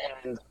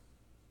 and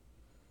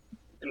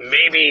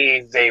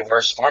maybe they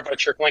were smart by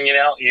trickling it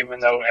out, even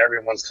though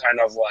everyone's kind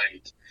of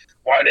like,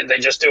 why did they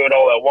just do it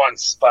all at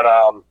once? But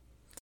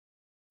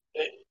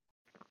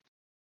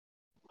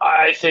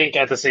I think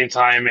at the same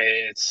time,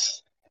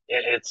 it's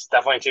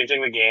definitely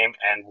changing the game,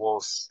 and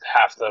we'll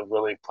have to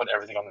really put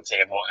everything on the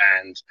table.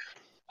 And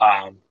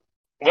um,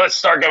 let's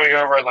start going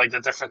over like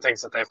the different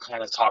things that they've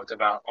kind of talked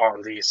about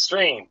on the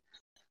stream.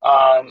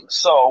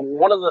 So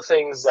one of the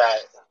things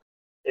that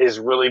is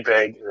really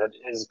big, that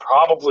is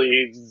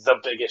probably the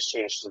biggest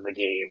change to the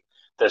game,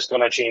 that's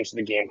going to change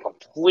the game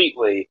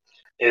completely,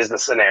 is the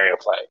scenario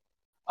play.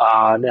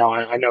 Now,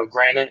 I know,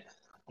 granted,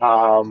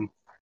 um,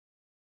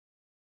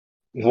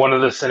 one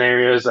of the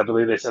scenarios, I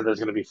believe they said there's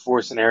going to be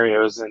four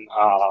scenarios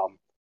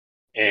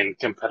in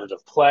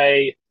competitive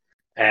play,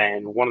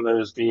 and one of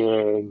those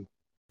being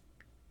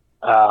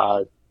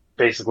uh,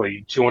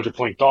 basically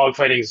 200-point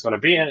dogfighting is going to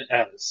be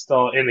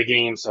still in the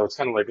game, so it's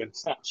kind of like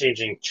it's not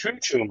changing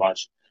too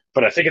much.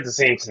 But I think at the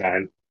same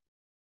time,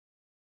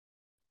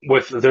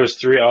 with those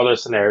three other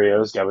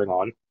scenarios going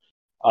on,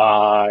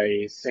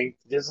 I think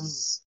this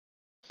is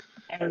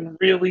a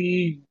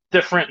really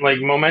different like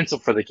momentum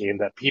for the game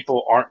that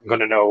people aren't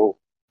going to know.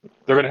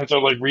 They're going to have to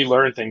like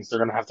relearn things. They're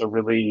going to have to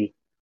really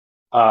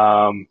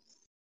um,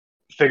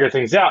 figure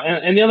things out.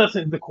 And the other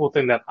thing, the cool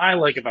thing that I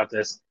like about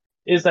this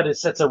is that it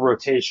sets a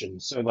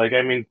rotation. So, like,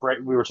 I mean,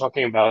 we were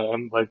talking about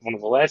like one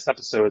of the last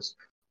episodes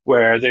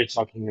where they're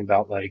talking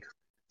about like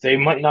they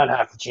might not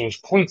have to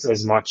change points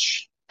as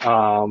much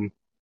to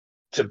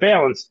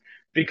balance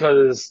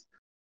because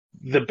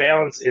the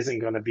balance isn't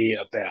going to be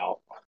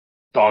about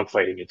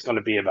dogfighting. It's going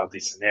to be about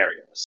these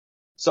scenarios.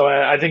 So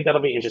I think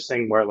that'll be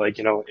interesting. Where like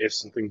if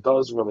something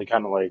does really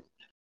kind of like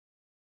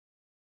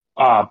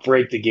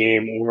break the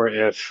game, or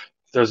if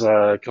there's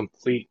a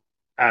complete,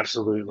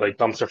 absolute like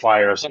dumpster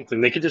fire or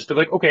something, they could just be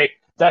like, okay,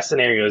 that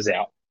scenario is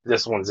out.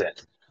 This one's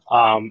it.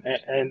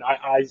 And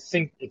I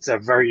think it's a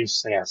very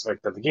interesting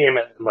aspect of the game.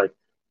 And like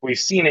we've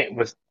seen it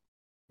with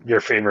your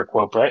favorite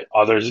quote, right?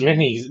 Others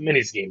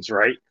minis games,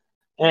 right?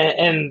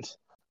 And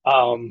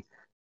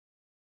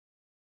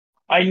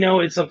I know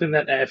it's something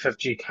that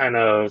FFG kind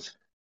of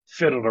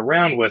fiddled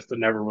around with, but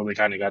never really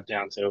kind of got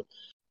down to.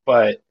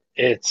 But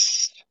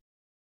it's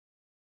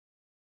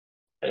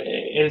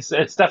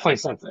definitely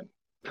something.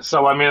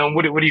 So I mean,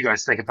 what do you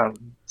guys think about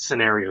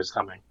scenarios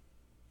coming?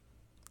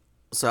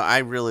 So I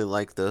really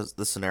like the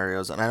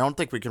scenarios, and I don't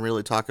think we can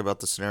really talk about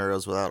the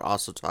scenarios without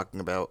also talking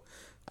about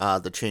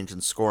the change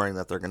in scoring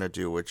that they're going to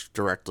do, which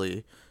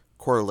directly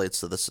correlates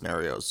to the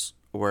scenarios.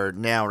 Where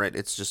now, right,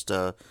 it's just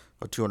a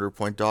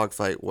 200-point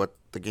dogfight. What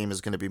the game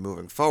is going to be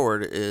moving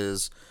forward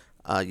is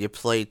you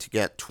play to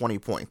get 20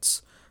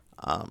 points.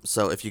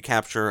 So if you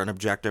capture an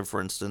objective, for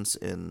instance,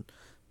 in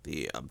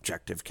the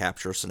objective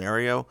capture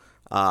scenario,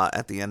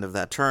 at the end of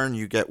that turn,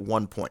 you get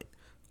 1 point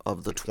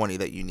of the 20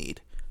 that you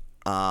need.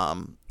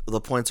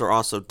 The points are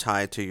also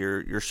tied to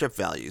your ship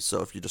value.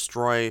 So if you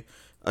destroy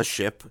a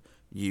ship,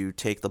 you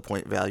take the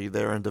point value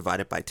there and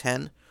divide it by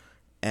 10,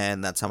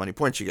 and that's how many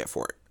points you get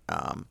for it.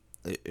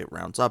 It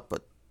rounds up,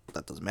 but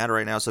that doesn't matter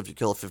right now. So if you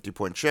kill a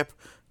 50-point ship,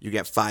 you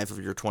get 5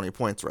 of your 20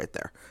 points right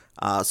there.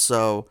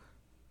 So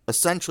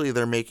essentially,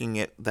 they're making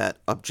it that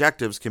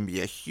objectives can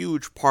be a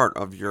huge part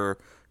of your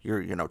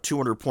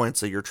 200 points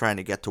that you're trying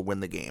to get to win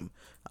the game.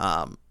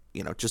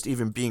 Just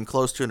even being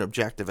close to an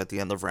objective at the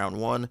end of round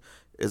one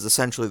is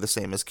essentially the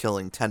same as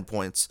killing 10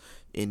 points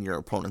in your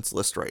opponent's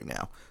list right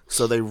now.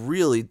 So they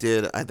really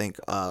did, I think,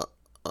 a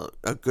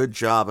good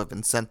job of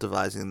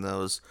incentivizing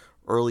those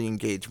early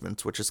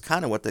engagements, which is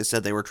kind of what they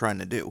said they were trying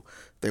to do.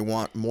 They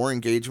want more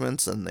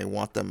engagements and they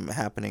want them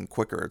happening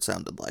quicker, it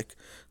sounded like.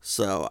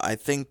 So I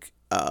think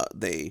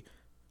they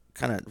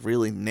kind of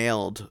really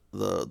nailed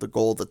the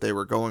goal that they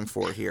were going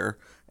for here.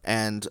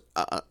 And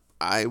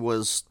I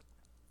was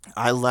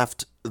I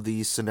left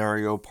the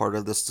scenario part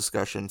of this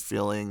discussion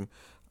feeling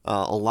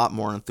a lot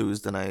more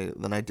enthused than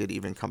I did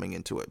even coming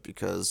into it,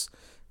 because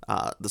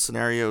the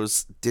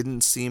scenarios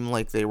didn't seem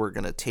like they were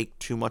going to take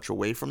too much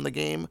away from the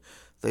game.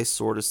 They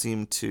sort of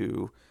seemed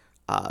to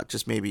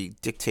just maybe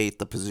dictate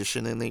the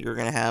positioning that you're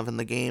going to have in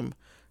the game,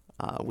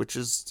 which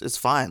is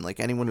fine. Like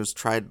anyone who's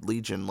tried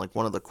Legion, like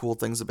one of the cool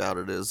things about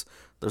it is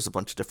there's a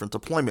bunch of different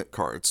deployment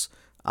cards.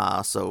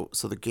 So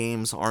the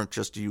games aren't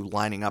just you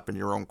lining up in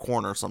your own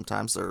corner.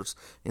 Sometimes there's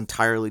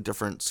entirely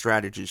different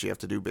strategies you have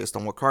to do based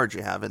on what cards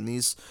you have. And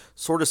these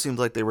sort of seemed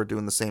like they were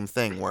doing the same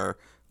thing, where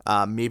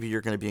maybe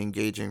you're going to be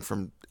engaging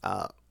from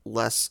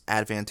less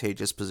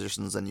advantageous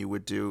positions than you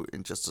would do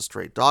in just a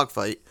straight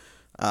dogfight,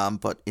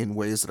 but in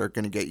ways that are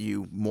going to get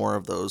you more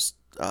of those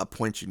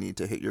points you need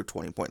to hit your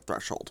 20-point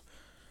threshold.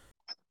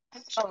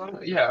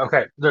 Yeah,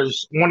 okay.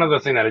 There's one other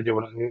thing that I do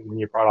when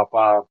you brought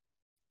up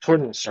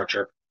tournament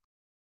structure.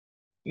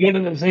 One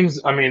of the things,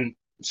 I mean,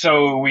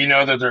 so we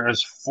know that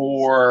there's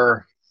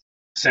 4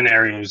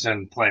 scenarios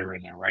in play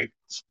right now, right?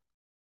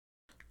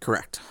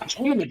 Correct.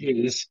 Tournament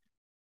days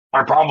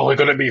are probably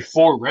going to be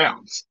 4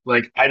 rounds.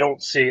 Like, I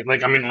don't see,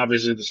 like, I mean,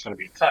 obviously there's going to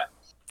be a cut,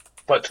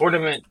 but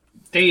tournament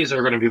days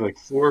are going to be like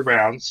 4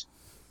 rounds.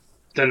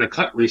 Then the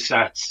cut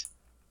resets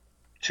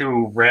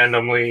to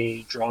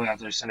randomly draw out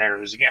their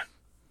scenarios again.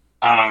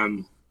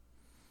 Um,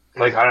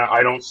 like,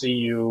 I don't see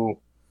you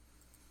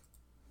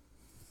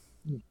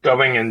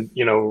going and,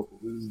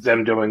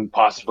 them doing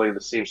possibly the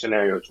same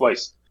scenario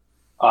twice.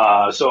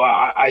 So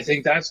I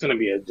think that's going to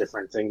be a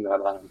different thing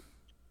that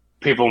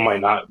people might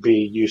not be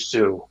used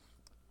to.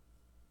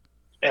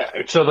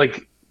 So,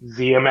 like,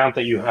 the amount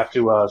that you have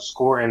to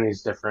score in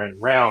these different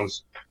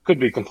rounds could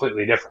be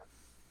completely different.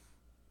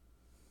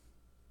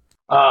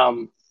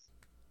 Um,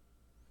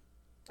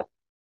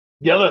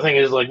 the other thing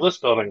is, like,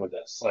 list building with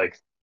this. Like,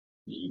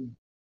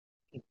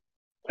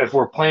 if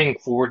we're playing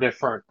 4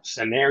 different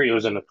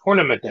scenarios in a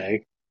tournament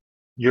day,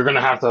 you're going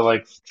to have to,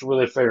 like,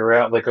 really figure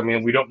out, like, I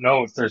mean, we don't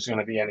know if there's going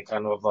to be any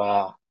kind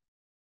of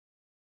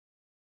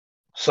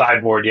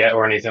sideboard yet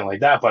or anything like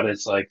that, but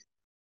it's like,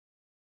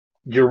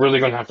 you're really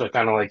going to have to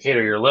kind of, like,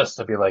 cater your list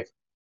to be like,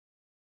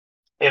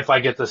 if I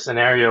get the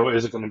scenario,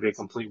 is it going to be a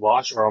complete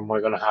wash, or am I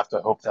going to have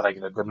to hope that I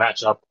get a good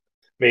matchup?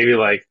 Maybe,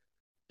 like,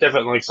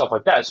 different, like, stuff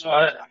like that.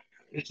 So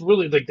it's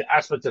really like the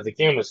aspect of the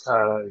game is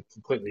kind of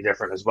completely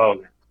different as well.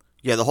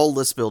 Yeah, the whole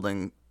list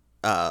building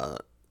uh,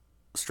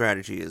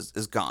 strategy is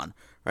gone.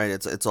 Right,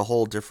 it's a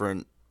whole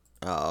different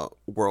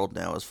world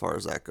now as far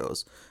as that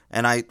goes.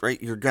 And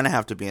you're gonna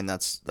have to be in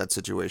that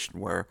situation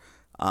where,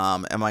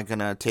 am I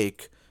gonna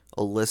take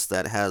a list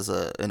that has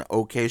an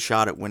okay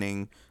shot at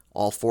winning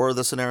all 4 of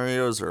the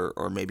scenarios,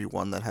 or maybe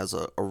one that has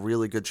a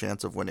really good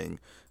chance of winning,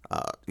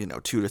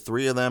 2 to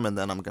 3 of them, and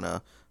then I'm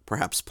gonna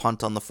perhaps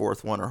punt on the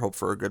fourth one or hope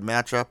for a good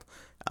matchup.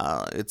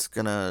 It's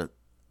gonna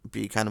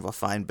be kind of a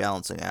fine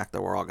balancing act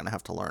that we're all gonna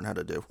have to learn how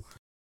to do.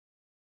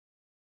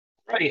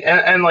 Right,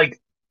 and like,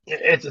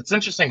 it's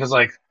interesting because,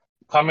 like,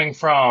 coming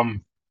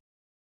from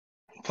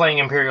playing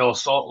Imperial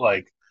Assault,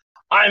 like,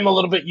 I'm a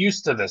little bit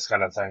used to this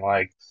kind of thing.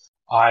 Like,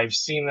 I've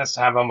seen this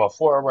happen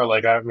before, where,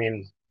 like, I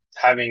mean,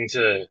 having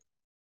to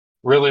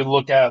really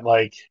look at,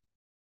 like,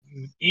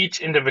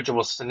 each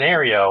individual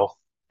scenario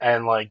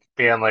and, like,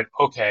 being like,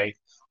 okay,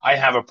 I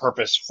have a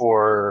purpose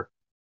for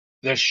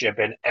this ship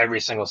in every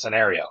single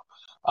scenario.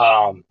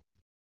 Um,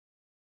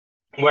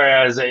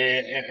 Whereas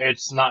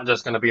it's not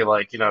just going to be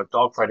like,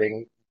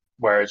 dogfighting,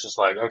 where it's just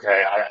like,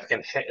 okay, I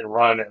can hit and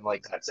run and,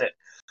 like, that's it.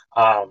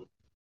 Um,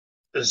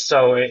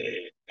 so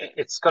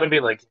it's going to be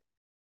like,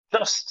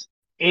 just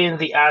in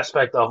the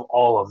aspect of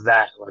all of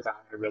that, like, I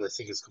really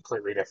think it's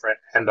completely different.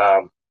 And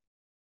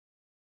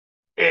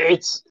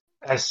it's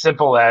as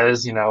simple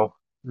as,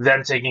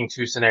 them taking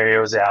 2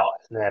 scenarios out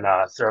and then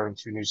throwing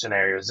 2 new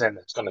scenarios in.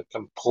 It's going to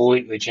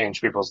completely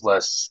change people's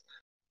lists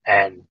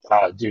and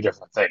do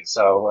different things.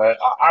 So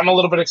I'm a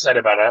little bit excited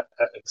about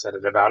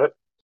it.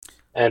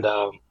 And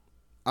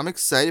I'm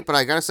excited, but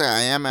I gotta say I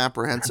am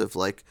apprehensive.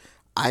 Like,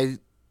 I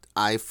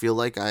I feel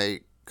like I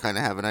kind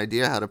of have an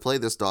idea how to play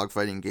this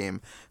dogfighting game,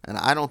 and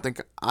I don't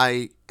think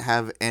I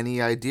have any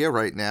idea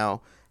right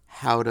now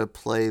how to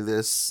play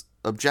this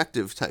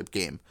objective type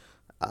game.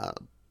 Uh,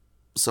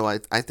 so I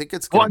think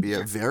it's going to well,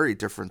 be a very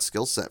different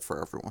skill set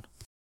for everyone.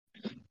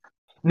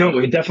 no,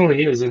 it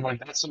definitely is, and,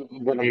 like, that's what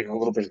I'm a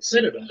little bit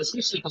excited about,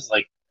 especially because,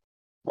 like,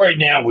 right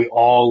now we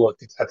all look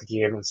at the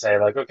game and say,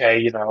 like,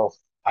 okay,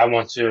 I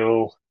want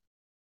to,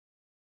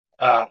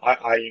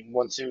 I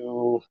want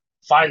to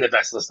find the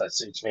best list that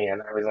suits me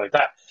and everything like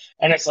that.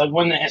 And it's like,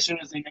 as soon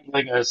as they make,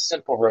 like, a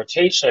simple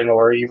rotation,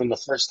 or even the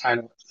first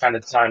time kind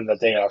of time that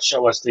they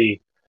show us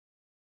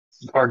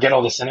or get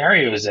all the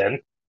scenarios in,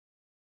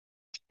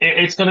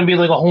 it's going to be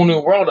like a whole new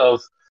world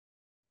of,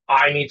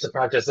 I need to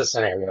practice this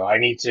scenario. I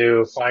need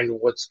to find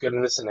what's good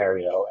in this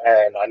scenario,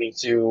 and I need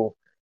to,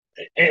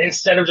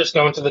 instead of just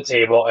going to the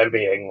table and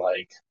being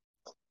like,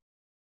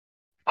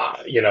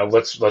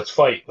 let's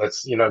fight,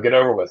 let's, get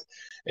over with.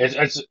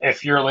 It's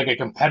if you're, like, a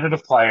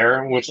competitive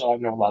player, which I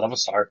know a lot of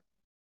us are,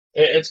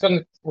 it's going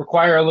to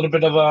require a little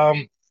bit of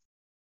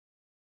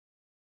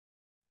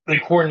the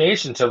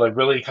coordination to, like,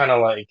 really kind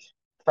of, like,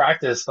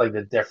 practice, like,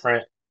 the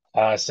different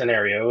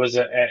scenarios,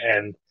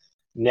 and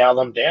nail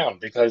them down,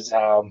 because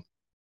I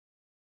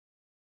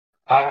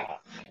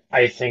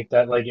I think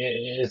that, like,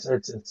 it's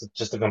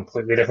just a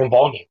completely different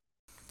ballgame.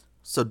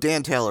 So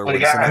Dan Taylor Like,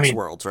 wins the I next mean,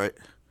 Worlds, right?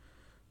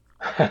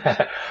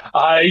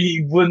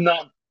 I would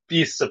not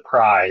be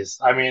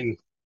surprised. I mean,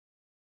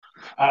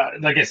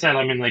 like I said,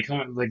 I mean, like,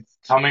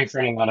 coming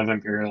from a lot of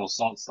Imperial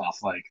Assault stuff,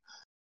 like,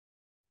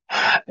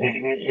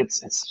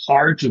 it's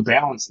hard to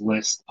balance a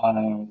list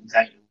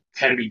that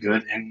can be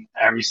good in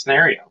every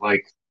scenario.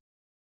 Like,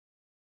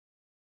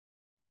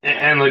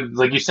 and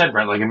like you said,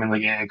 Brett, like, I mean,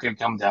 like, it could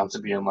come down to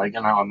being like,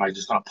 am I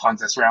just gonna punt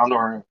this round,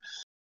 or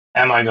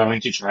am I going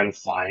to try to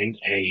find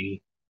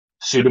a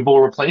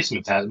suitable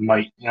replacement that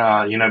might,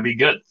 be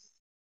good?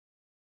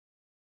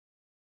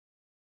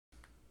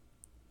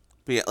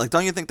 But yeah, like,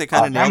 don't you think they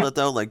kind of I'm nailed it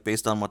though? Like,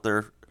 based on what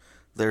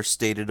their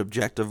stated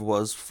objective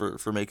was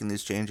for making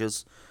these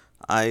changes.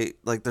 I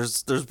like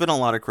there's been a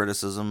lot of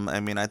criticism. I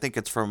mean, I think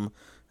it's from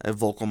a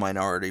vocal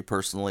minority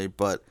personally,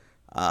 but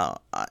uh,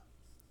 I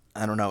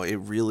I don't know. It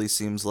really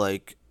seems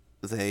like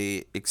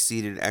they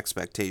exceeded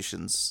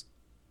expectations,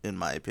 in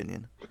my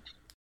opinion.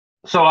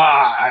 so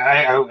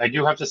I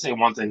do have to say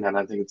one thing that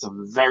I think it's a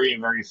very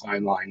very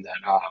fine line that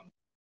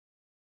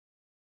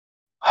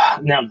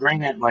now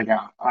granted like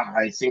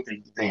I think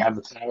they have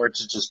the power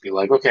to just be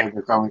like okay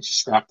we're going to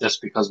scrap this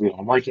because we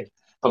don't like it,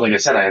 but like I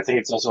said I think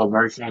it's also a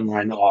very fine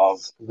line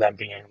of them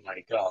being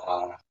like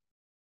uh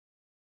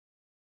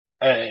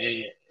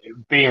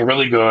being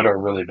really good or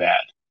really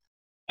bad,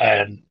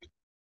 and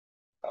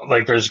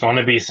like there's going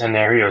to be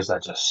scenarios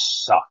that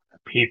just suck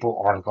that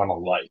people aren't going to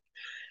like.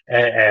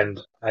 And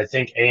I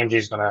think AMG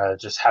is gonna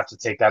just have to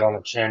take that on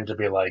the chin to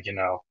be like, we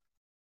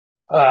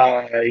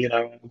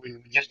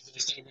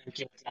just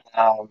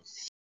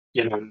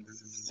you know,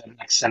 the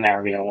next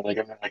scenario, like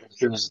I'm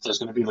curious if there's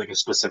gonna be like a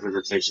specific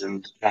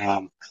rotation,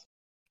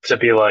 to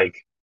be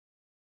like,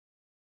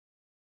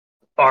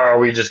 are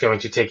we just going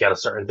to take out a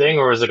certain thing,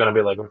 or is it gonna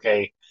be like,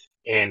 okay,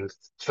 in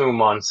 2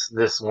 months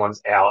this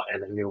one's out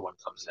and a new one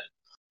comes in.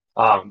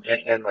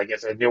 And like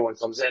if a new one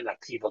comes in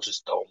that people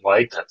just don't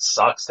like, that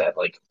sucks, that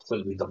like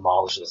completely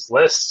demolishes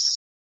lists,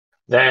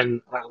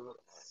 then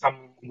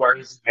I'm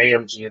worried for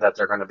AMG that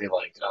they're going to be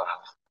like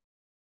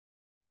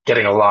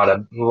getting a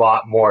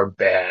lot more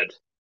bad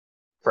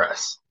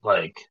press.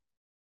 Like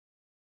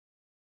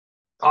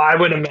I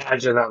would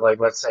imagine that like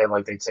let's say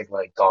like they take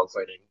like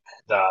dogfighting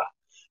and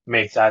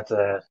make that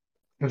the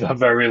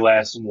very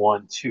last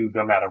one to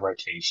come out of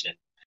rotation,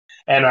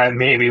 and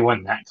maybe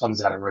when that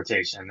comes out of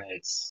rotation,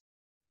 it's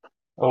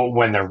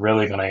when they're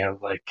really going to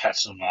like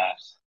catch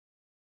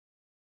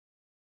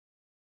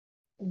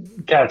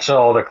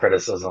all the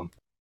criticism.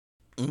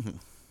 Hmm.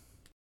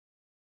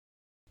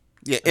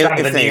 Yeah, if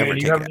Jonathan, do they you ever do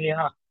you take have it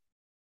out.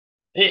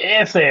 any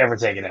if they ever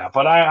take it out?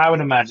 But I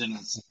would imagine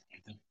it's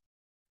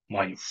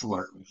might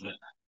flirt with it.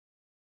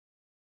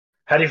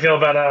 How do you feel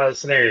about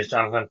scenarios,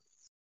 Jonathan?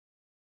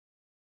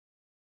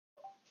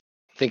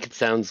 I think it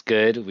sounds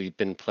good. We've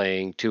been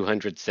playing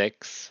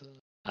 206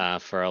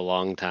 for a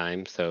long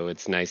time, so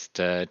it's nice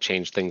to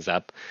change things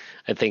up.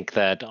 I think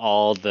that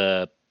all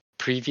the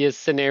previous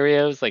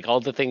scenarios, like all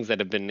the things that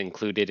have been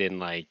included in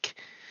like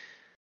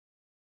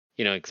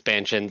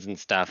expansions and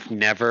stuff,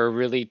 never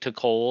really took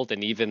hold,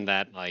 and even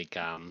that like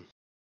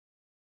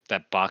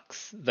that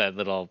box, that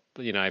little,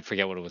 I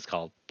forget what it was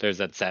called. There's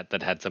that set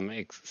that had some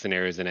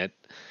scenarios in it.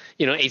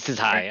 Aces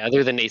High.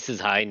 Other than Aces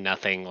High,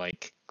 nothing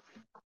like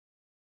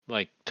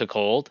took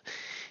hold,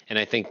 and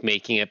I think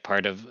making it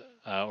part of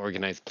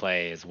organized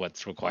play is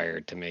what's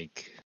required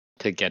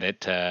to get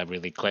it to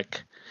really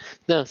click.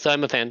 No, so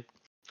I'm a fan.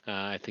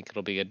 I think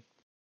it'll be good.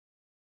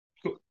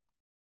 Cool.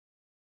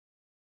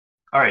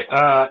 All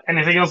right.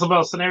 Anything else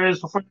about scenarios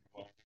before?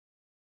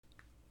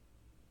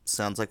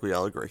 Sounds like we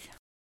all agree.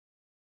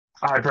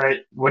 All right,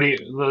 Brett.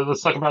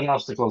 Let's talk about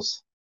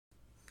obstacles.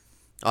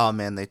 Oh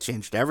man, they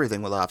changed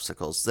everything with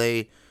obstacles.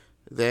 They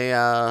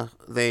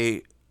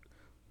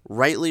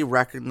rightly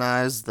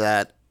recognize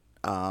that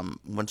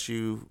once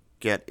you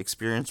get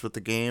experience with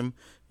the game,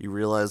 you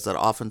realize that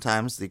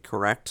oftentimes the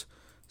correct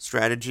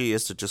strategy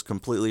is to just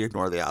completely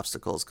ignore the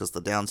obstacles because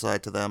the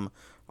downside to them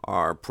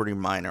are pretty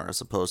minor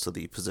as opposed to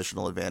the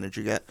positional advantage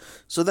you get.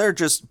 So they're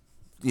just,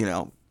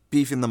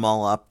 beefing them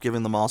all up,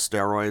 giving them all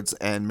steroids,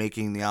 and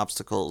making the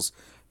obstacles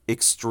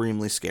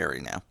extremely scary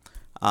now.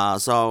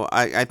 So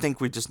I think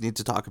we just need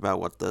to talk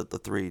about what the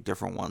three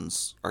different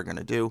ones are going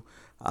to do.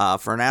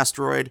 For an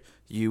asteroid,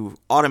 you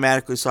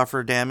automatically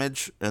suffer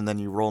damage, and then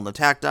you roll an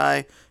attack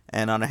die,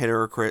 and on a hit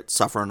or a crit,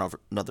 suffer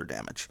another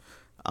damage.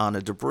 On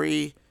a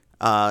debris,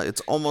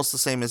 it's almost the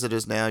same as it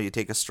is now. You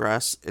take a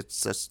stress.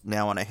 It's just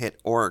now on a hit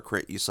or a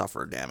crit, you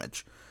suffer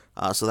damage.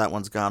 So that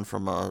one's gone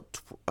from a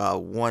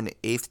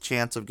 1/8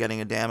 chance of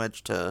getting a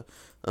damage to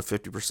a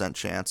 50%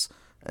 chance.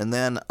 And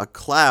then a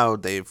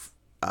cloud, they've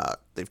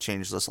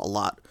changed this a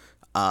lot.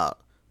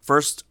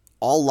 First,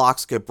 all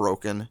locks get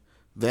broken.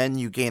 Then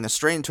you gain a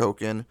strain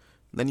token.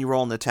 Then you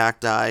roll an attack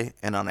die,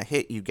 and on a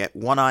hit you get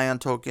one ion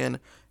token,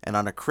 and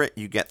on a crit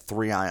you get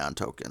 3 ion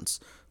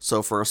tokens.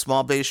 So for a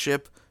small base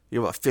ship,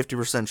 you have a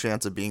 50%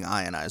 chance of being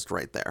ionized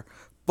right there.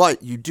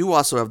 But you do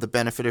also have the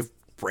benefit of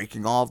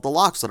breaking all of the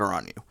locks that are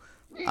on you.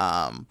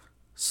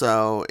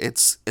 So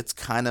it's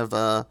kind of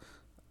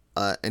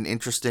an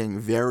interesting,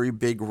 very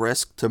big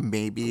risk to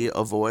maybe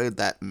avoid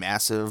that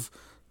massive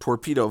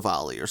torpedo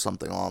volley or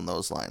something along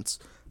those lines.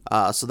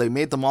 So they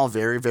made them all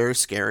very, very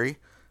scary,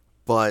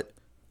 but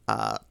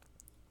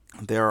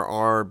there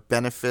are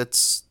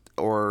benefits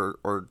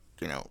or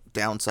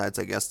downsides,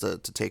 I guess, to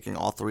taking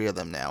all three of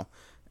them now,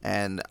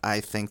 and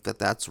I think that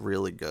that's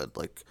really good.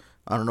 Like,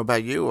 I don't know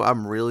about you,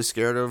 I'm really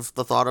scared of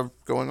the thought of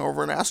going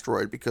over an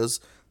asteroid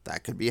because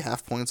that could be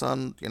half points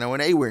on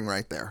an A-wing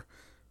right there.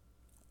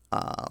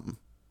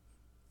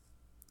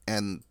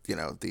 And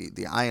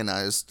the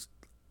ionized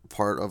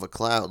part of a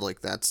cloud,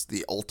 like, that's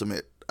the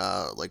ultimate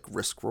like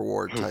risk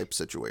reward type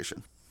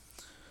situation.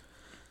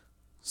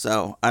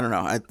 So I don't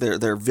know.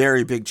 They're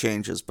very big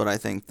changes, but I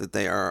think that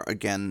they are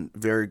again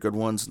very good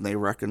ones, and they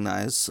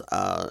recognize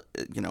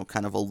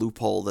kind of a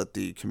loophole that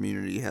the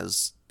community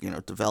has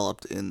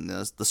developed in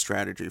the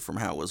strategy from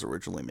how it was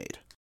originally made.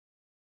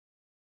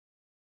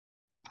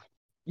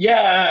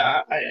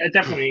 Yeah, I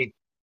definitely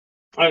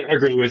I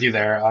agree with you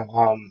there.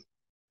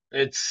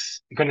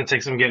 It's going to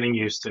take some getting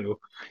used to.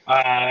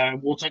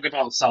 We'll talk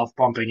about self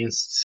bumping and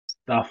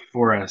stuff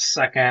for a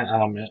second,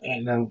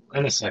 and then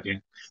in a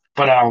second.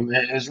 But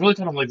it's really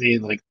kind of like the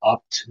like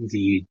upped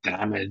the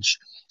damage.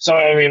 So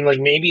I mean, like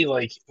maybe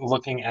like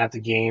looking at the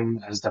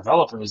game as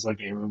developers, like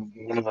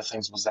one of the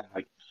things was that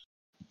like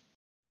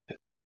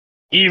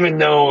even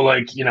though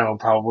like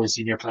probably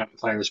senior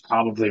players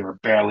probably were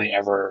barely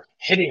ever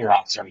hitting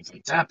rocks or anything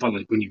like that, but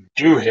like when you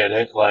do hit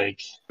it, like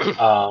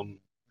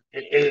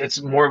it's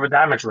more of a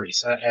damage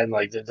race, and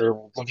like they're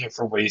looking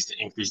for ways to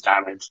increase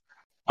damage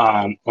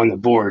on the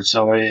board.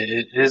 So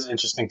it is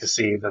interesting to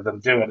see that them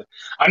do it.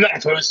 I'm not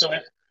opposed to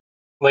it.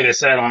 Like I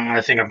said,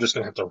 I think I'm just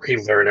gonna have to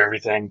relearn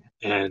everything,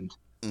 and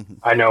Mm-hmm.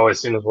 I know as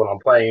soon as when I'm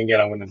playing again,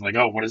 I'm gonna be like,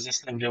 oh, what does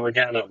this thing do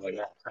again? I'm like,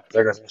 oh, crap,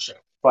 there goes the show.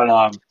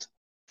 But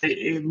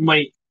it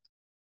might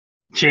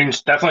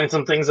change definitely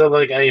some things that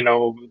like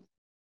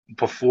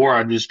before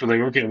I'd just be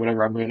like, okay,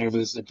 whatever, I'm going over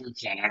this debris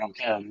can, I don't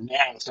care.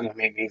 Now it's gonna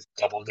make me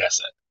double guess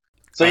it.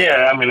 So Uh,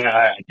 yeah, I mean,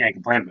 I can't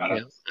complain about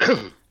it.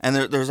 Yeah. and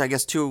there's I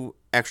guess two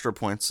extra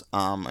points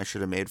I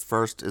should have made.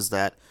 First is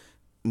that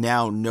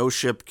now no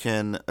ship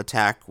can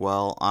attack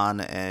while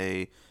on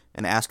an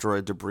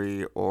asteroid,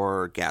 debris,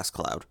 or gas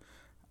cloud.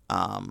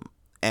 Um,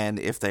 and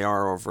if they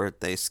are over it,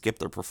 they skip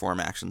their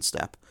perform action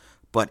step.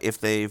 But if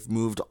they've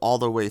moved all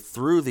the way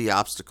through the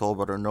obstacle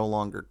but are no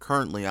longer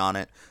currently on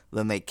it,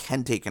 then they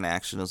can take an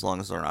action as long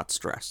as they're not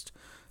stressed.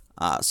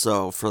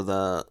 So for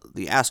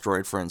the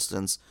asteroid, for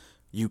instance,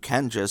 you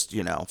can just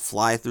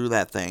fly through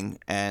that thing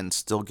and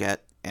still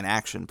get an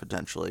action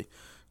potentially.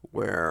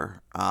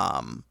 Where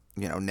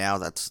now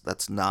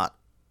that's not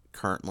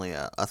currently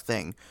a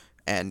thing,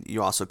 and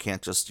you also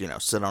can't just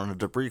sit on a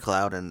debris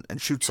cloud and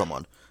shoot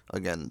someone.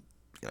 Again,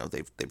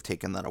 they've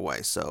taken that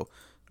away. So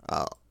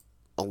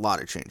a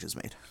lot of changes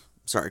made.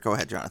 Sorry, go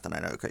ahead, Jonathan. I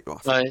know I cut you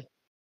off.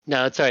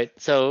 No, it's all right.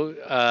 So,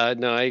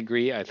 no, I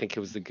agree. I think it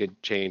was a good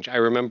change. I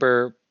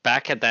remember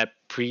back at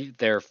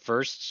their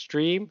first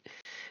stream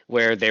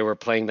where they were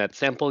playing that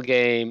sample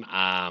game.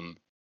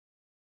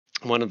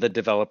 One of the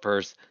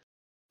developers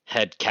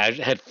had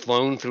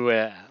flown through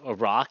a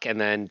rock and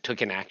then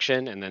took an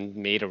action and then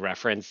made a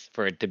reference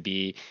for it to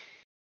be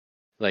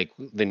like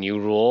the new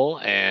rule,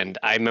 and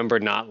I remember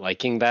not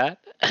liking that.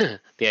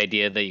 The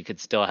idea that you could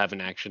still have an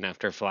action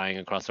after flying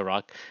across a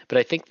rock, but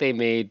I think they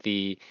made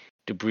the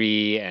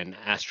debris and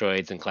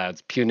asteroids and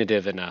clouds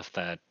punitive enough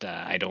that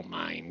I don't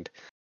mind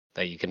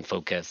that you can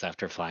focus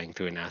after flying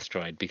through an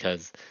asteroid,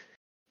 because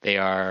they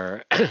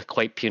are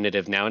quite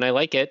punitive now, and I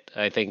like it.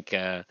 I think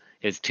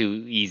it's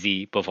too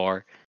easy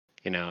before.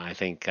 I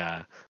think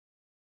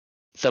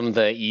some of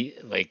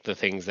like the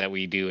things that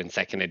we do in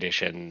second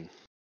edition,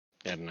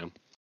 I don't know,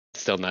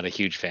 still not a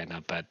huge fan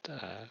of, but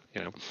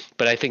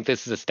but I think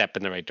this is a step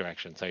in the right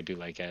direction. So I do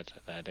like it,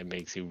 that it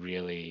makes you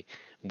really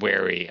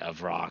wary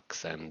of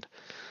rocks and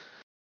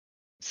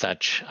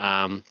such.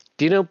 Do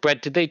you know,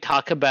 Brett, did they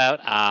talk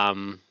about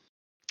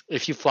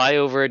if you fly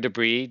over a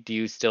debris,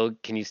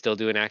 can you still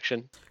do an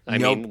action? I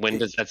Nope. mean, when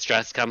does that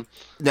stress come?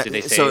 No, Did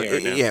they say, so or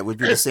no? yeah, it would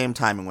be the same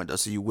timing window.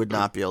 So you would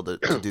not be able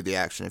to do the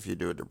action if you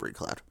do a debris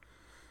cloud.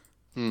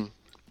 Hmm.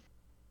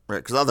 Right,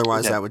 because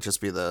otherwise Okay. that would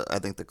just be I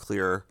think the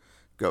clear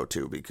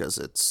go-to, because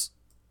it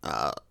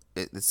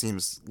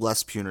seems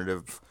less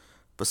punitive,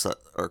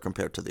 or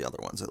compared to the other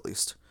ones at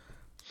least.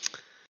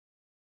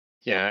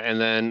 Yeah,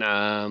 and then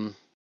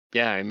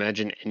I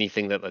imagine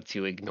anything that lets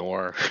you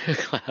ignore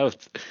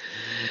clouds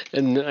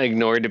and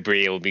ignore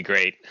debris will be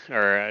great,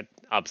 or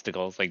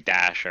obstacles like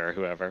dash or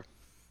whoever.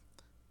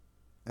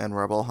 And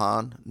Rebel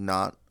Han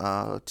not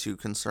too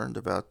concerned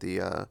about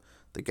the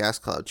gas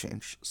cloud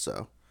change,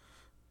 so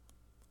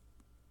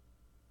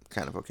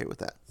kind of okay with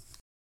that.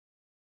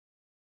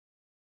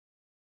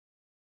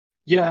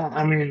 Yeah,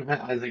 I mean,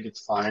 I think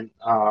it's fine.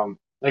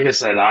 Like I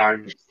said,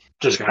 I'm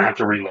just gonna have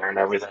to relearn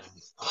everything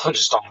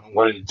just on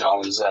what it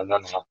does, and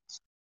then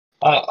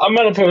I'm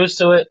not opposed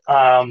to it.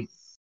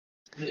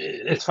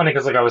 It's funny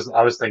because like I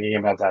was thinking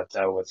about that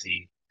though with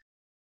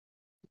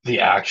the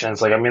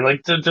actions. Like I mean,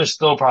 like there's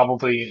still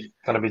probably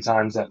gonna be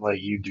times that like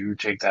you do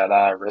take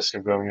that risk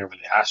of going over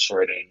the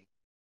asteroid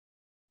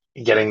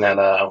and getting that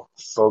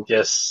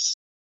focus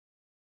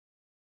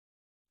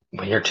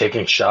when you're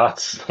taking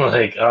shots.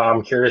 Like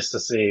I'm curious to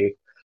see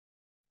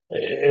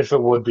if it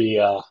would be.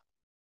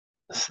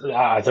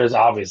 There's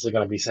obviously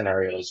going to be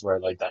scenarios where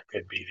like that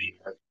could be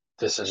the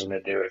decision to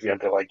do if you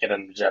have to like get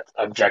an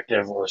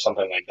objective or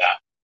something like that.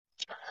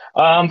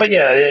 But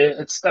yeah,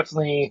 it's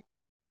definitely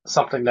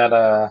something that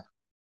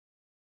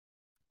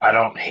I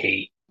don't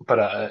hate, but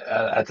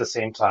at the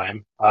same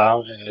time,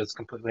 it's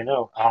completely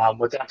new.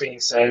 With that being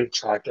said,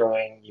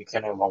 tractoring, you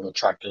can no longer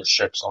tractor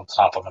ships on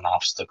top of an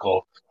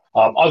obstacle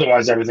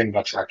Otherwise, everything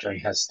about tractoring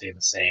has stayed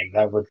the same.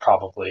 That would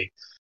probably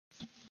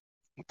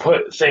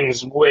put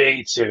things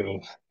way too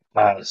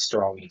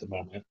strong at the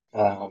moment.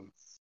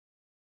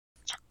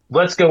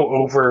 Let's go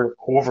over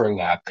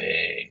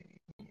overlapping.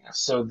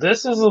 So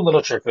this is a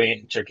little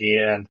tricky,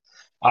 and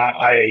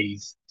I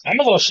I'm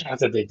a little shocked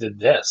that they did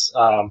this.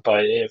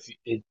 But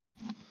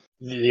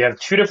you have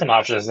two different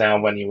options now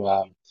when you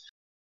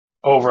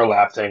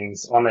overlap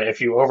things.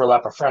 If you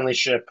overlap a friendly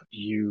ship,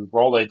 you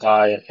roll a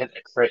die, hit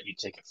a crit, you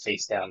take a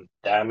face down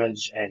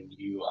damage, and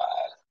you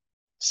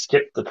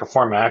skip the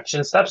perform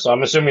action step. So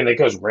I'm assuming that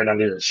goes right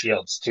under your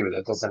shields too.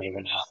 That doesn't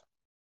even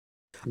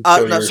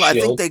go to No, your so I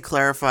think shield. they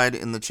clarified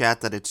in the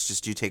chat that it's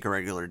just you take a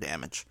regular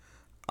damage.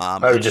 I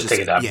would It's just take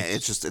just it down. yeah,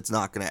 it's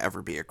not gonna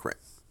ever be a crit.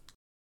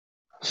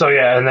 So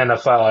yeah, and then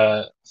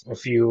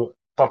if you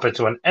bump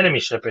into an enemy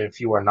ship, if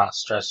you are not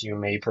stressed, you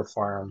may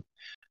perform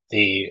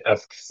the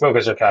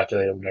focus or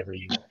calculator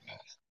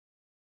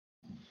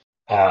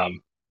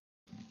um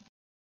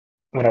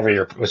whenever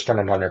you're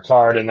spending on your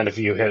card, and then if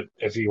you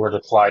were to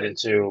collide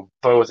into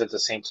both at the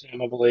same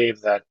time, I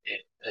believe that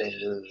it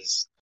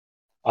is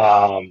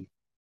um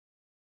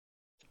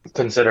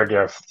considered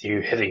you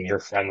hitting your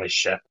friendly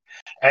ship.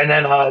 And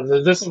then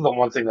this is the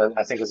one thing that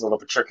I think is a little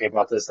bit tricky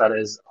about this. That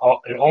is,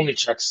 it only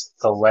checks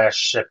the last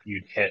ship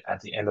you'd hit at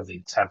the end of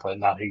the template,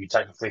 not who you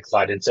technically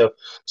collide into.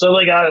 So,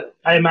 like,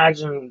 I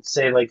imagine,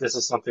 say, like, this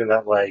is something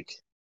that, like,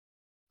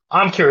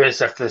 I'm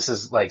curious if this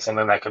is like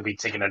something that could be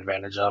taken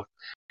advantage of.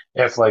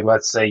 If, like,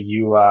 let's say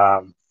you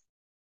are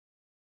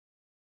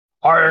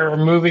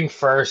moving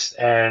first,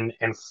 and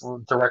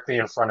directly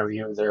in front of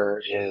you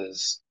there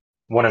is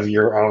one of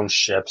your own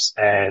ships,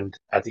 and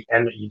at the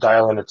end you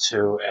dial in a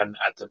two, and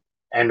at the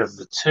end of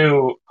the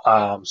two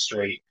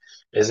straight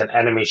is an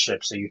enemy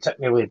ship. So you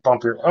technically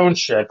bump your own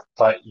ship,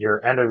 but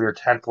your end of your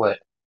template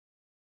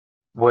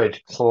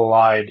would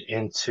collide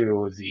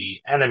into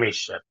the enemy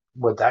ship.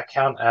 Would that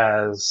count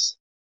as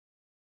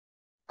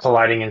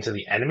colliding into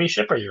the enemy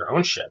ship or your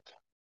own ship?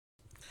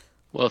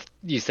 Well, if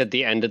you said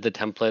the end of the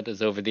template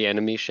is over the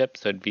enemy ship,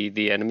 so it'd be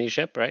the enemy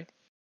ship, right?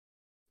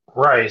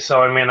 Right.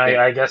 So I mean,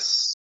 Yeah. I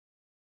guess,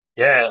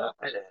 yeah.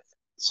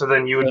 So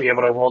then you would be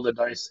able to roll the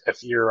dice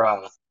if you're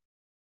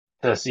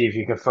to see if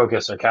you can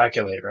focus or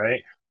calculate,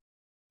 right?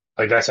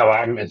 Like that's how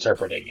I'm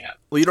interpreting it.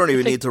 Well, you don't I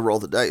even think, need to roll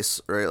the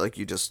dice, right? Like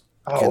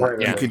Oh, right,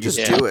 you yeah, right. can You just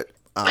just yeah. do it.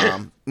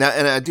 Now,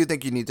 and I do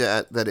think you need to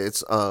add that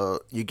it's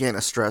you gain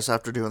a stress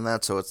after doing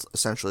that, so it's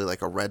essentially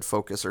like a red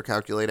focus or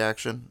calculate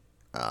action,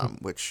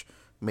 which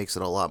makes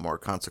it a lot more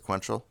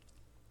consequential.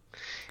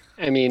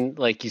 I mean,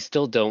 like, you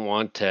still don't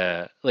want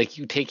to, like,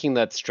 you taking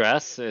that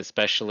stress,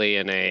 especially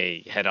in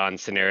a head-on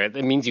scenario,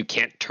 that means you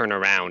can't turn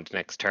around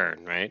next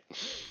turn, right?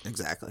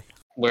 Exactly.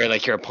 Where,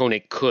 like, your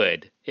opponent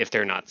could if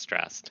they're not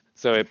stressed.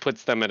 So it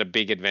puts them at a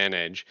big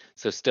advantage.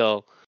 So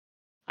still,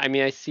 I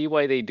mean, I see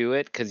why they do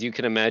it, because you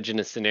can imagine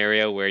a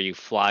scenario where you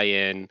fly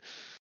in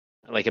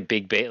like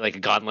a like a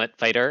gauntlet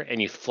fighter,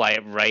 and you fly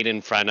it right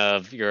in front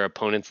of your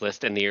opponent's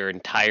list, and you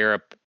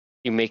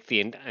make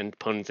the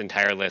opponent's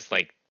entire list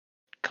like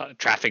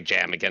traffic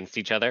jam against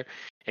each other,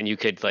 and you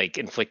could like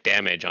inflict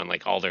damage on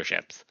like all their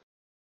ships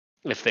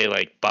if they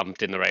like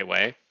bumped in the right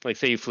way. Like,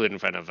 say you flew in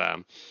front of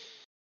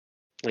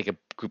like a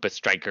group of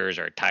strikers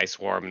or a tie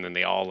swarm, and then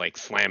they all like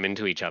slam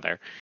into each other.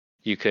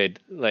 You could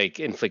like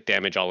inflict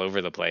damage all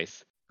over the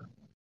place.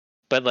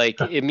 But like,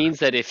 it means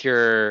that if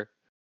you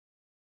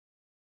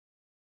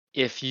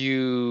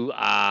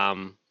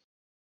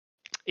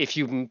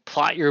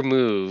plot your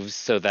moves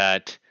so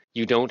that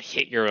you don't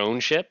hit your own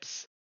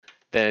ships,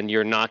 then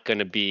you're not going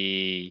to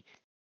be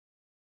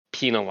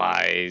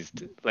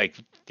penalized. Like,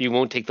 you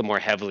won't take the more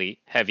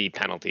heavy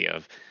penalty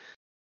of.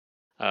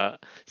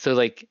 So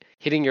like,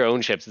 hitting your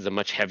own ships is a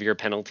much heavier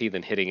penalty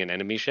than hitting an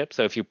enemy ship.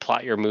 So if you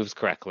plot your moves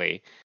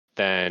correctly,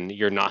 then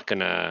you're not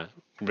gonna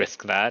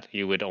risk that.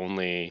 You would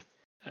only.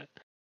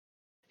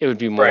 It would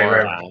be Right, more.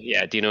 right, right.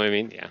 Yeah. Do you know what I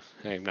mean? Yeah.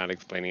 I'm not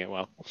explaining it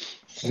well.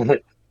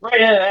 Right,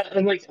 yeah,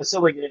 and like so,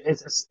 like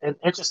it's an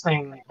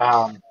interesting.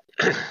 I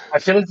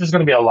feel like there's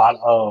going to be a lot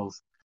of,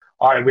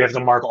 all right, we have to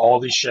mark all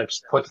these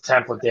ships, put the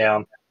template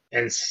down,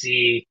 and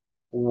see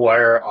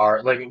where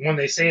are, like, when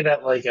they say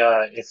that, like,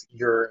 if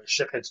your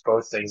ship hits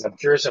both things, I'm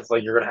curious if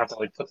like you're going to have to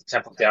like put the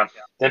template down,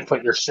 then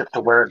put your ship to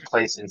where it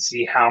placed, and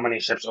see how many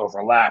ships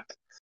overlap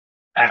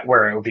at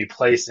where it would be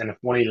placed, and if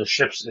one of your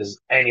ships is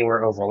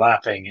anywhere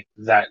overlapping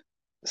that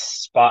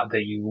spot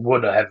that you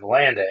would have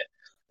landed,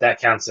 that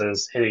counts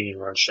as hitting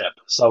your own ship.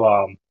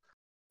 So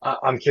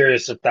I'm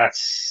curious if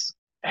that's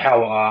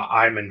how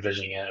I'm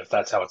envisioning it, if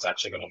that's how it's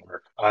actually going to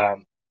work.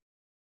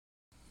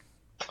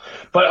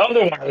 But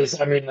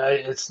otherwise, I mean,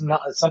 it's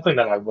something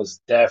that I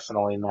was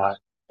definitely not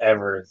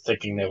ever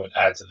thinking they would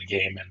add to the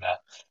game, and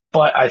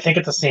but I think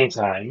at the same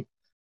time,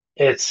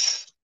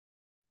 it's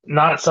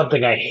not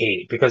something I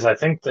hate, because I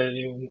think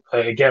that,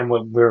 again,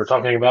 what we were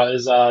talking about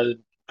is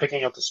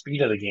picking up the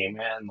speed of the game,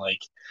 and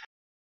like,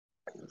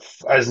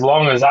 as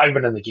long as I've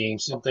been in the game,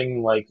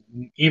 something like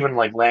even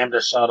like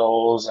Lambda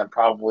shuttles and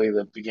probably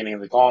the beginning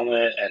of the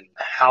Gauntlet, and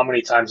how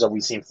many times have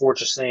we seen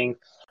fortressing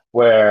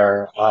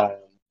where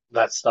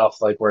that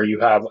stuff, like where you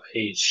have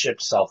a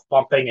ship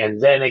self-bumping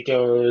and then it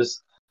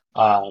goes,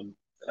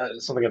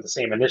 something at the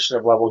same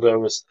initiative level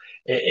goes,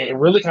 it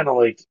really kind of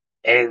like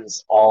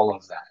ends all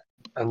of that,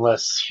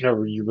 unless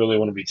you really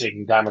want to be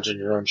taking damage on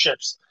your own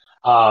ships.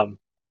 Um,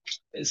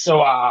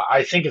 so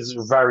I think it's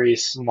very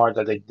smart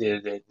that they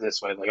did it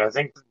this way. Like I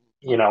think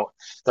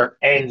their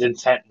end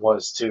intent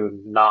was to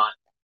not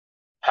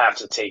have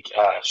to take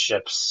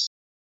ships.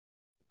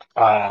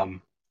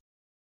 Um,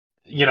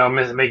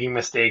 making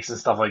mistakes and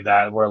stuff like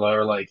that,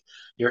 where like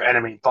your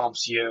enemy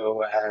bumps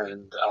you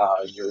and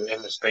you're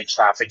in this big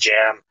traffic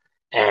jam,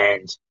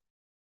 and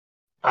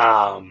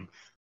um,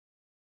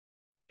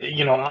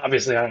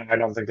 obviously I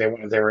don't think they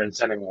were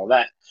intending all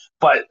that,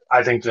 but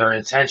I think their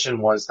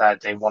intention was that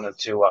they wanted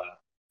to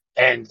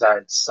end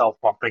that self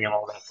bumping and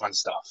all that fun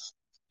stuff.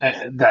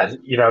 And that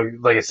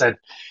like I said,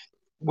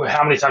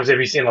 how many times have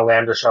you seen a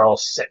Lambda shuttle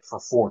sit for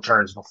 4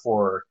 turns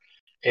before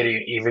it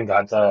even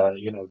got the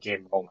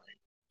game rolling?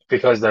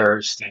 Because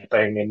they're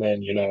stamping, and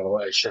then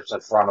a ship's in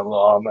front of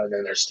them, and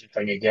then they're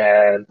stamping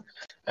again,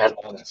 and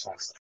all that fun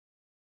stuff.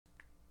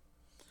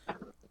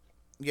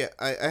 Yeah,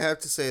 I have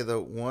to say the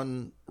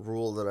one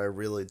rule that I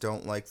really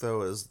don't like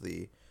though is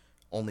the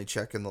only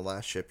check in the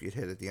last ship you'd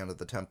hit at the end of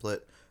the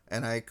template.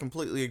 And I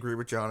completely agree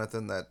with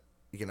Jonathan that,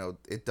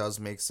 it does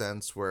make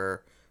sense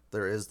where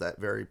there is that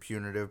very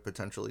punitive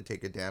potentially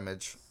take a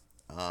damage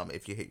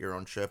if you hit your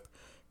own ship,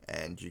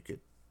 and you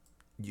could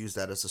use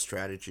that as a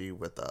strategy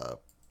with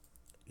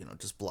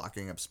just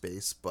blocking up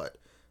space, but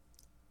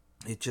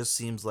it just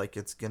seems like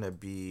it's gonna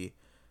be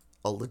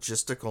a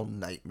logistical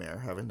nightmare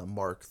having to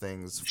mark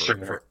things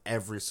for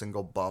every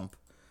single bump.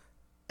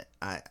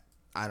 I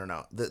I don't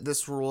know.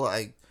 This rule,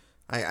 I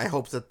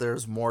hope that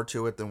there's more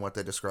to it than what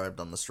they described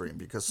on the stream,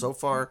 because so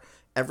far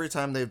every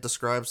time they've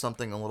described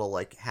something a little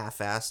like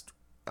half-assed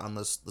on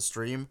the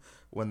stream,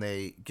 when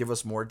they give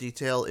us more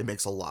detail, it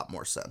makes a lot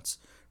more sense.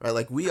 Right?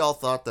 Like we all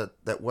thought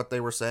that what they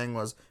were saying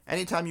was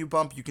anytime you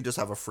bump, you can just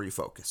have a free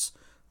focus.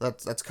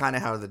 That's kind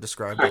of how they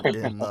described it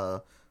in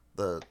the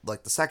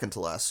second to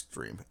last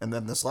stream. And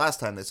then this last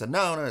time they said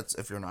no, it's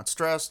if you're not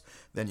stressed,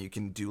 then you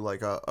can do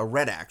like a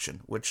red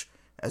action, which,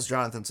 as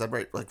Jonathan said,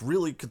 right, like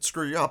really could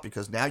screw you up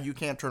because now you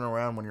can't turn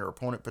around when your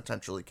opponent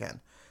potentially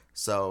can.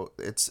 So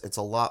it's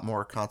a lot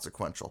more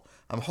consequential.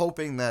 I'm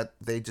hoping that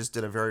they just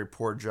did a very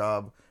poor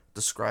job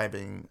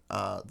describing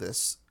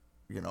this,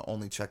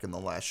 only checking the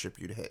last ship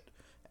you'd hit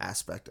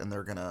aspect, and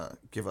they're gonna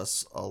give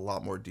us a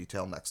lot more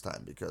detail next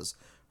time, because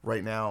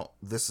right now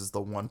this is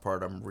the one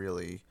part I'm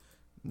really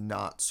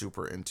not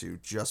super into,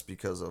 just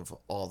because of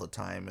all the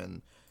time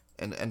and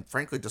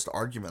frankly just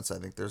arguments I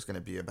think there's going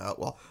to be about,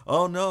 well,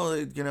 oh no,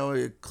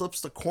 it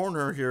clips the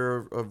corner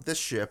here of this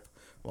ship.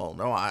 Well,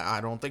 no, I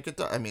don't think it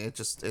does. I mean,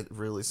 it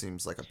really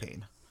seems like a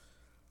pain.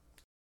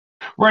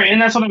 Right,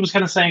 and that's what I was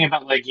kind of saying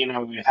about, like,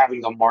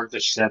 having to mark the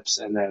ships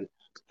and then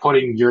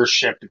putting your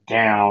ship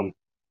down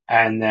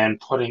and then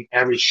putting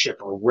every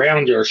ship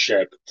around your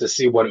ship to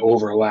see what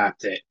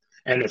overlapped it.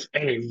 And if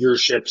any of your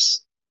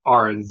ships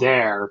are in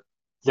there,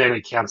 then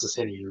it counts as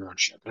hitting your own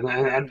ship. And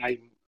I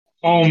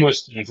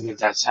almost think that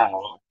that's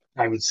how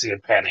I would see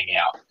it panning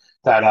out.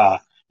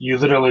 That you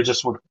literally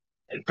just would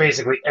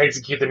basically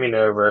execute the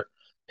maneuver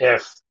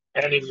if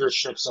any of your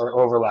ships are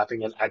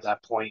overlapping it at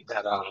that point.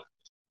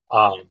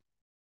 Um,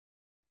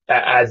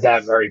 at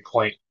that very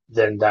point,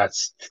 then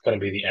that's going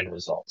to be the end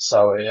result.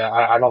 So yeah,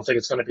 I don't think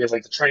it's going to be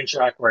like the train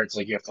track where it's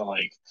like you have to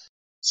like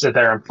sit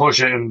there and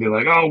push it and be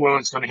like, oh well,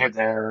 it's going to hit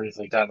there or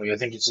anything like that. Like I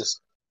think it's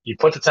just you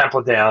put the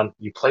template down,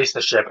 you place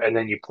the ship, and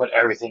then you put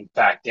everything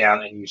back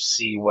down, and you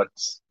see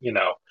what's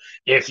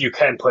if you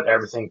can put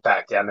everything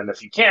back down, and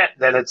if you can't,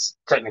 then it's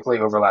technically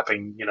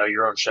overlapping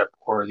your own ship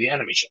or the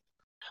enemy ship.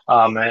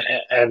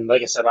 And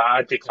like I said,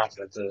 I'd be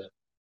confident to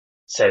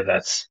say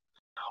that's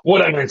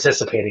what I'm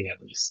anticipating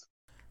at least.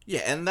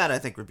 Yeah, and that I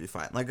think would be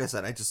fine. Like I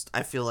said,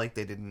 I feel like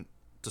they didn't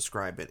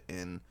describe it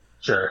in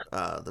Sure.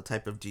 The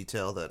type of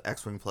detail that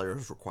X-Wing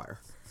players require.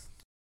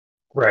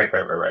 Right.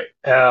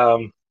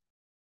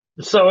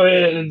 So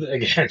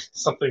again,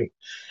 something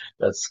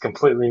that's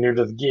completely new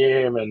to the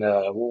game, and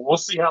we'll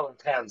see how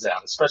it pans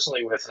out,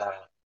 especially with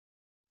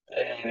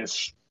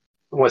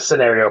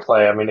scenario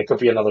play. I mean, it could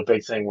be another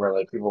big thing where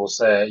like people will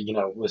say,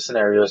 with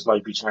scenarios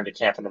might be trying to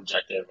camp an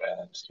objective,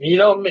 and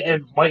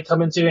it might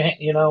come into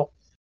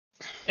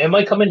it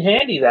might come in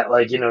handy that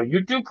like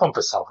you do pump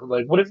a self.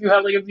 Like, what if you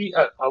have like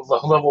a low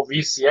level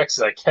VCX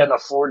that can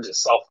afford to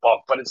self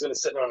bump, but it's going to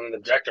sit on an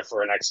objective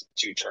for the next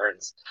 2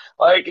 turns?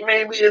 Like,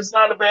 maybe it's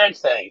not a bad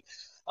thing.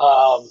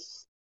 Um,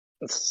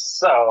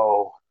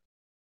 so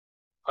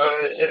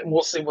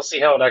we'll see. We'll see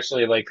how it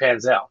actually like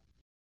pans out.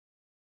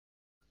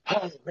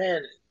 Oh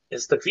man,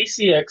 is the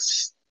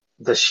VCX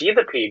the she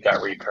the P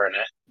got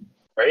reprinted,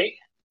 right?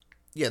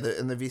 Yeah,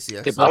 and the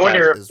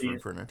VCX is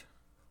reprinted.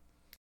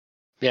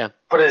 Yeah.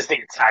 But is the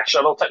attack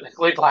shuttle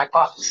technically black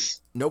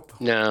box? Nope.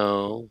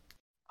 No.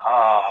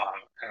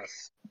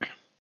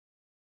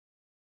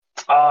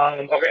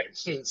 Okay,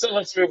 so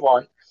let's move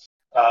on.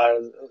 Uh,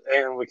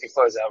 and we can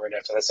close out right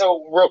after that.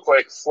 So, real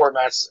quick,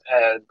 formats,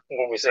 and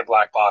when we say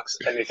black box,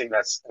 anything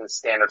that's in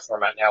standard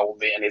format now will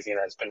be anything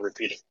that's been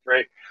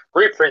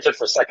reprinted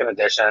for second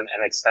edition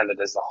and extended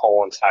as the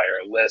whole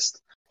entire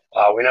list.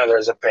 We know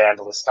there's a banned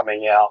list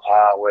coming out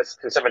with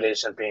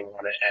Intimidation being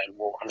on it, and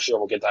I'm sure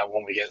we'll get that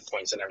when we get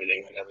points and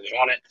everything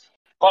on it.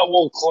 But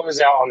we'll close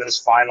out on this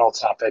final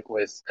topic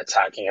with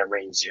attacking at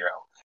range 0.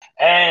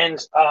 And,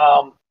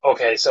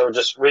 okay, so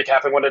just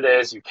recapping what it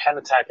is, you can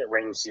attack at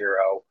range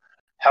 0.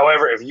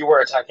 However, if you are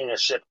attacking a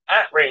ship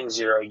at range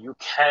 0,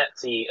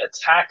 the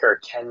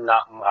attacker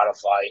cannot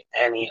modify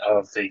any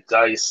of the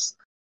dice.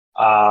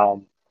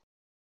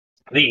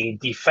 The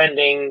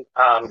defending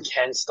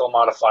can still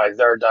modify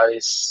their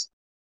dice.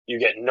 You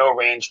get no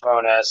range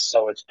bonus,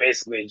 so it's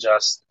basically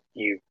just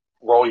you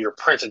roll your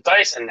printed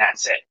dice and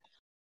that's it.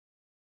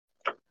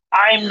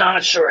 I'm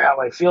not sure how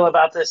I feel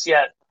about this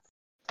yet.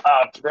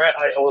 Brett,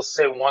 I will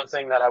say one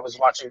thing that I was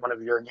watching one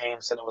of your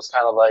games and it was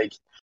kind of like,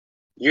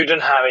 you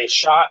didn't have a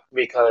shot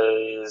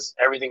because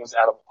everything was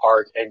out of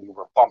arc and you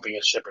were bumping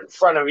a ship in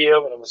front of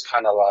you, and it was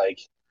kind of like,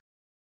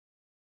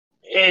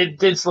 it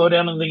did slow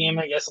down in the game,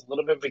 I guess, a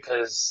little bit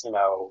because,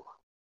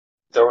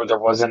 there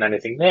wasn't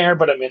anything there,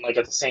 but I mean, like,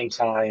 at the same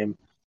time,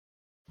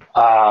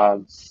 a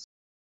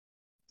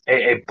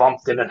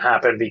bump didn't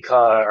happen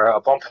or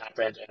a bump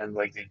happened and,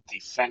 like, the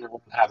defender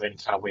wouldn't have any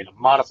kind of way to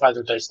modify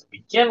their dice to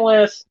begin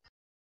with,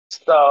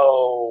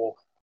 so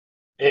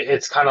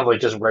it's kind of like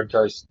just red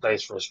dice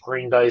versus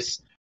green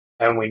dice.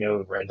 And we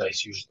know red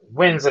dice usually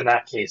wins in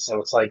that case. So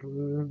it's like,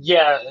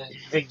 yeah,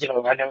 I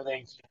know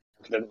they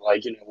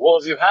like, well,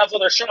 if you have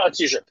other shots,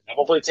 you should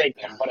probably take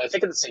them. But I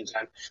think at the same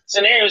time,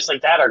 scenarios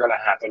like that are going to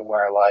happen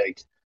where,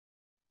 like,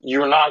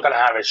 you're not going to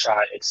have a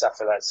shot except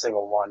for that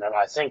single one. And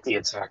I think the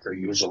attacker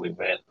usually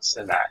wins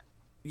in that.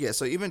 Yeah,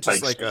 so even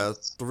just like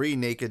 3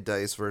 naked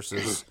dice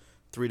versus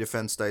 3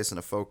 defense dice and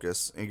a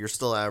focus, and you're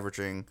still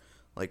averaging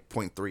like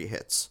 0.3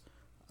 hits.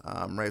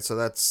 Right, so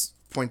that's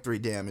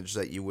 0.3 damage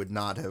that you would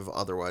not have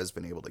otherwise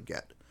been able to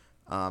get.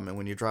 And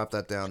when you drop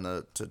that down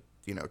to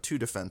 2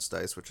 defense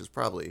dice, which is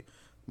probably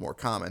more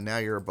common, now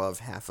you're above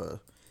half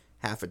a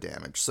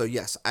damage. So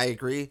yes, I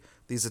agree.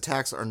 These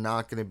attacks are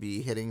not going to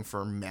be hitting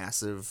for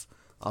massive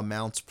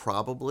amounts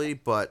probably,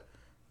 but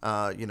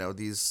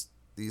these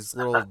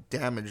little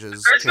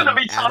damages there's can gonna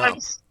be add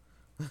times,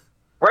 up.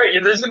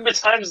 Right? There's gonna be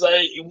times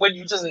like when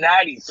you just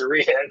natty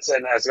 3 hits,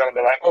 and it's gonna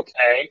be like,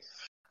 okay.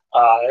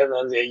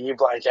 And then you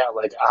blank out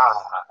like,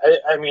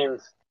 I mean,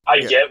 I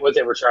get what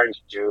they were trying to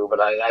do,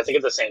 but I think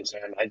at the same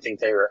time, I think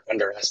they were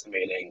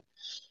underestimating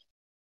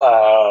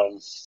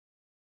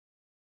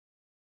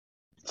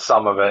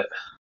some of it.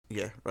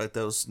 Yeah, right.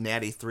 Those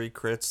natty 3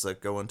 crits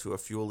that go into a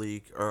fuel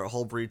leak or a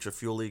hull breach, a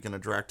fuel leak, and a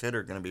direct hit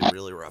are going to be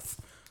really rough.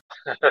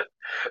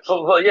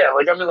 Well, yeah,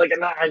 like, I mean, like,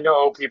 I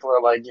know people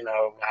are like,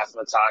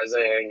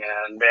 mathematizing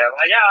and being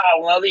like,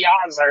 well, the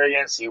odds are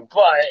against you,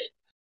 but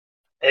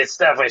it's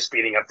definitely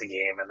speeding up the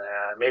game, and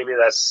maybe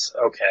that's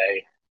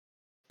okay.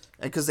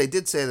 And because they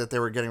did say that they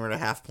were getting rid of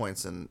half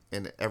points in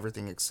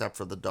everything except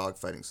for the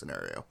dogfighting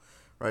scenario,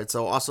 right?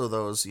 So also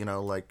those,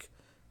 like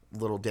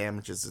little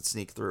damages that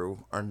sneak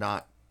through are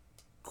not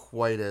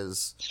quite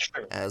as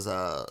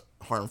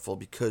harmful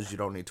because you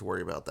don't need to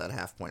worry about that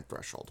half point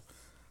threshold.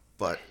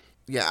 But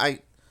yeah,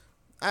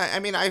 I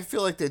mean, I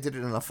feel like they did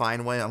it in a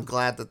fine way. I'm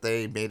glad that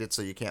they made it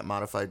so you can't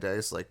modify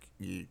dice. Like,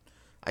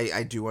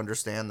 I do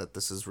understand that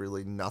this is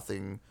really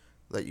nothing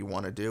that you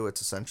want to do.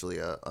 It's essentially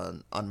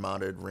an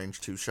unmodded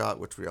range 2 shot,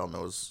 which we all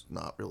know is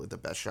not really the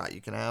best shot you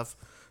can have.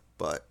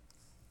 But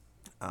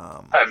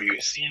have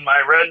you seen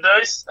my red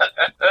dice?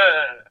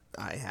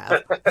 I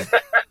have.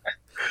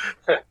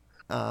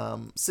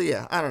 So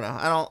yeah, I don't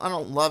know. I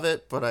don't love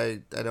it, but I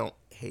don't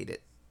hate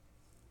it.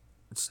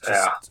 It's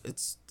just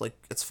it's like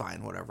it's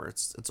fine, whatever.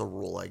 It's a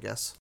rule, I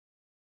guess.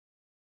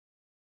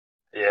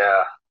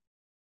 Yeah.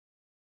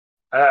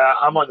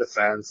 I'm on the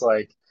fence.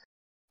 Like,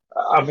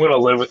 I'm gonna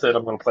live with it.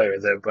 I'm gonna play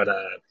with it, but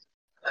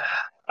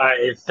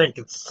I think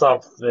it's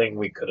something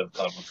we could have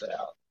done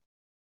without.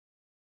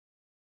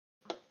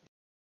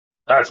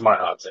 That's my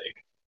hot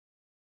take.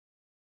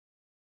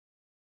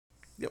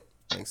 Yep,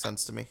 makes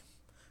sense to me.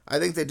 I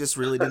think they just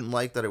really didn't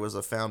like that it was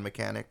a found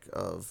mechanic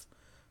of,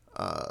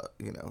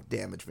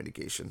 damage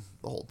mitigation,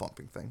 the whole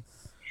bumping thing.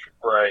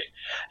 Right,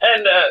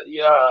 and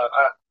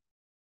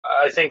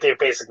I think they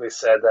basically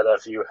said that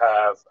if you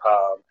have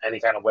any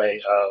kind of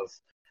way of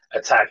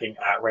attacking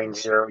at range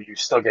 0, you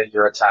still get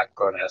your attack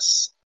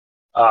bonus,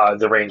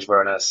 the range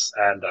bonus,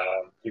 and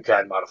you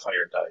can modify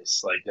your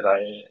dice. Like, am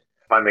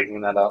I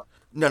making that up?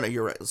 No,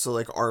 you're right. So,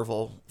 like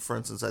Arvel, for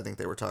instance, I think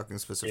they were talking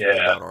specifically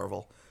about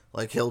Arvel.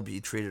 Like, he'll be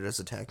treated as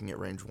attacking at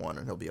range 1,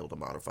 and he'll be able to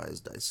modify his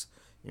dice,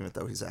 even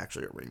though he's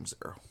actually at range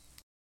 0.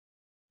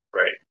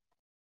 Right.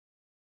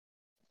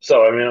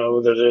 So, I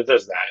mean,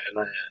 there's that,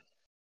 and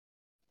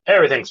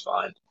everything's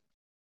fine.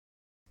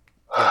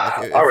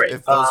 Yeah, like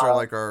if those are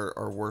like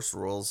our worst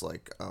rules,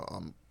 like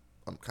I'm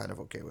kind of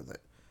okay with it.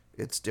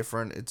 It's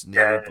different, it's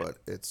new, but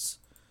it's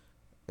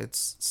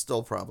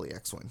still probably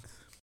X-wing.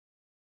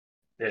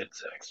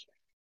 It's X-wing.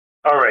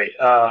 All right.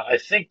 I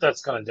think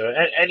that's going to do it.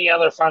 Any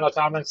other final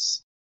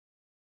comments?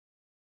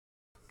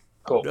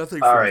 Cool.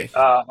 Nothing All for right.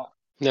 me.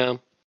 No.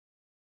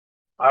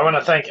 I want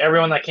to thank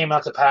everyone that came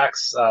out to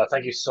PAX.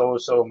 Thank you so,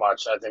 so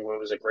much. I think it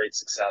was a great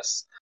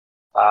success.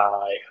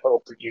 I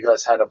hope you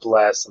guys had a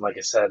blast. And like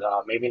I said,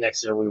 maybe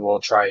next year we will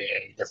try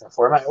a different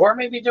format, or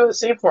maybe do the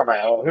same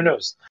format. Who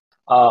knows?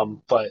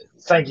 But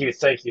thank you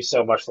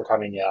so much for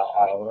coming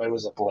out. It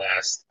was a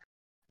blast.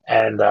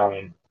 And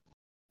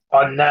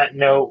on that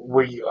note,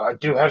 we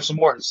do have some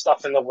more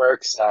stuff in the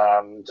works.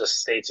 Just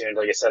stay tuned.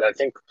 Like I said, I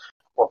think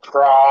we're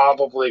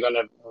probably going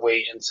to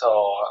wait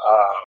until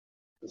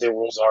the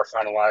rules are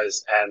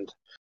finalized and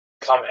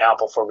come out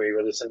before we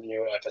release a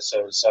new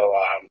episode. So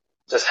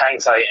just hang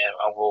tight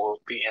and we'll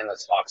be in the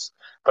talks.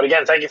 But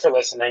again, thank you for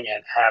listening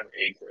and have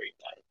a great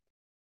night.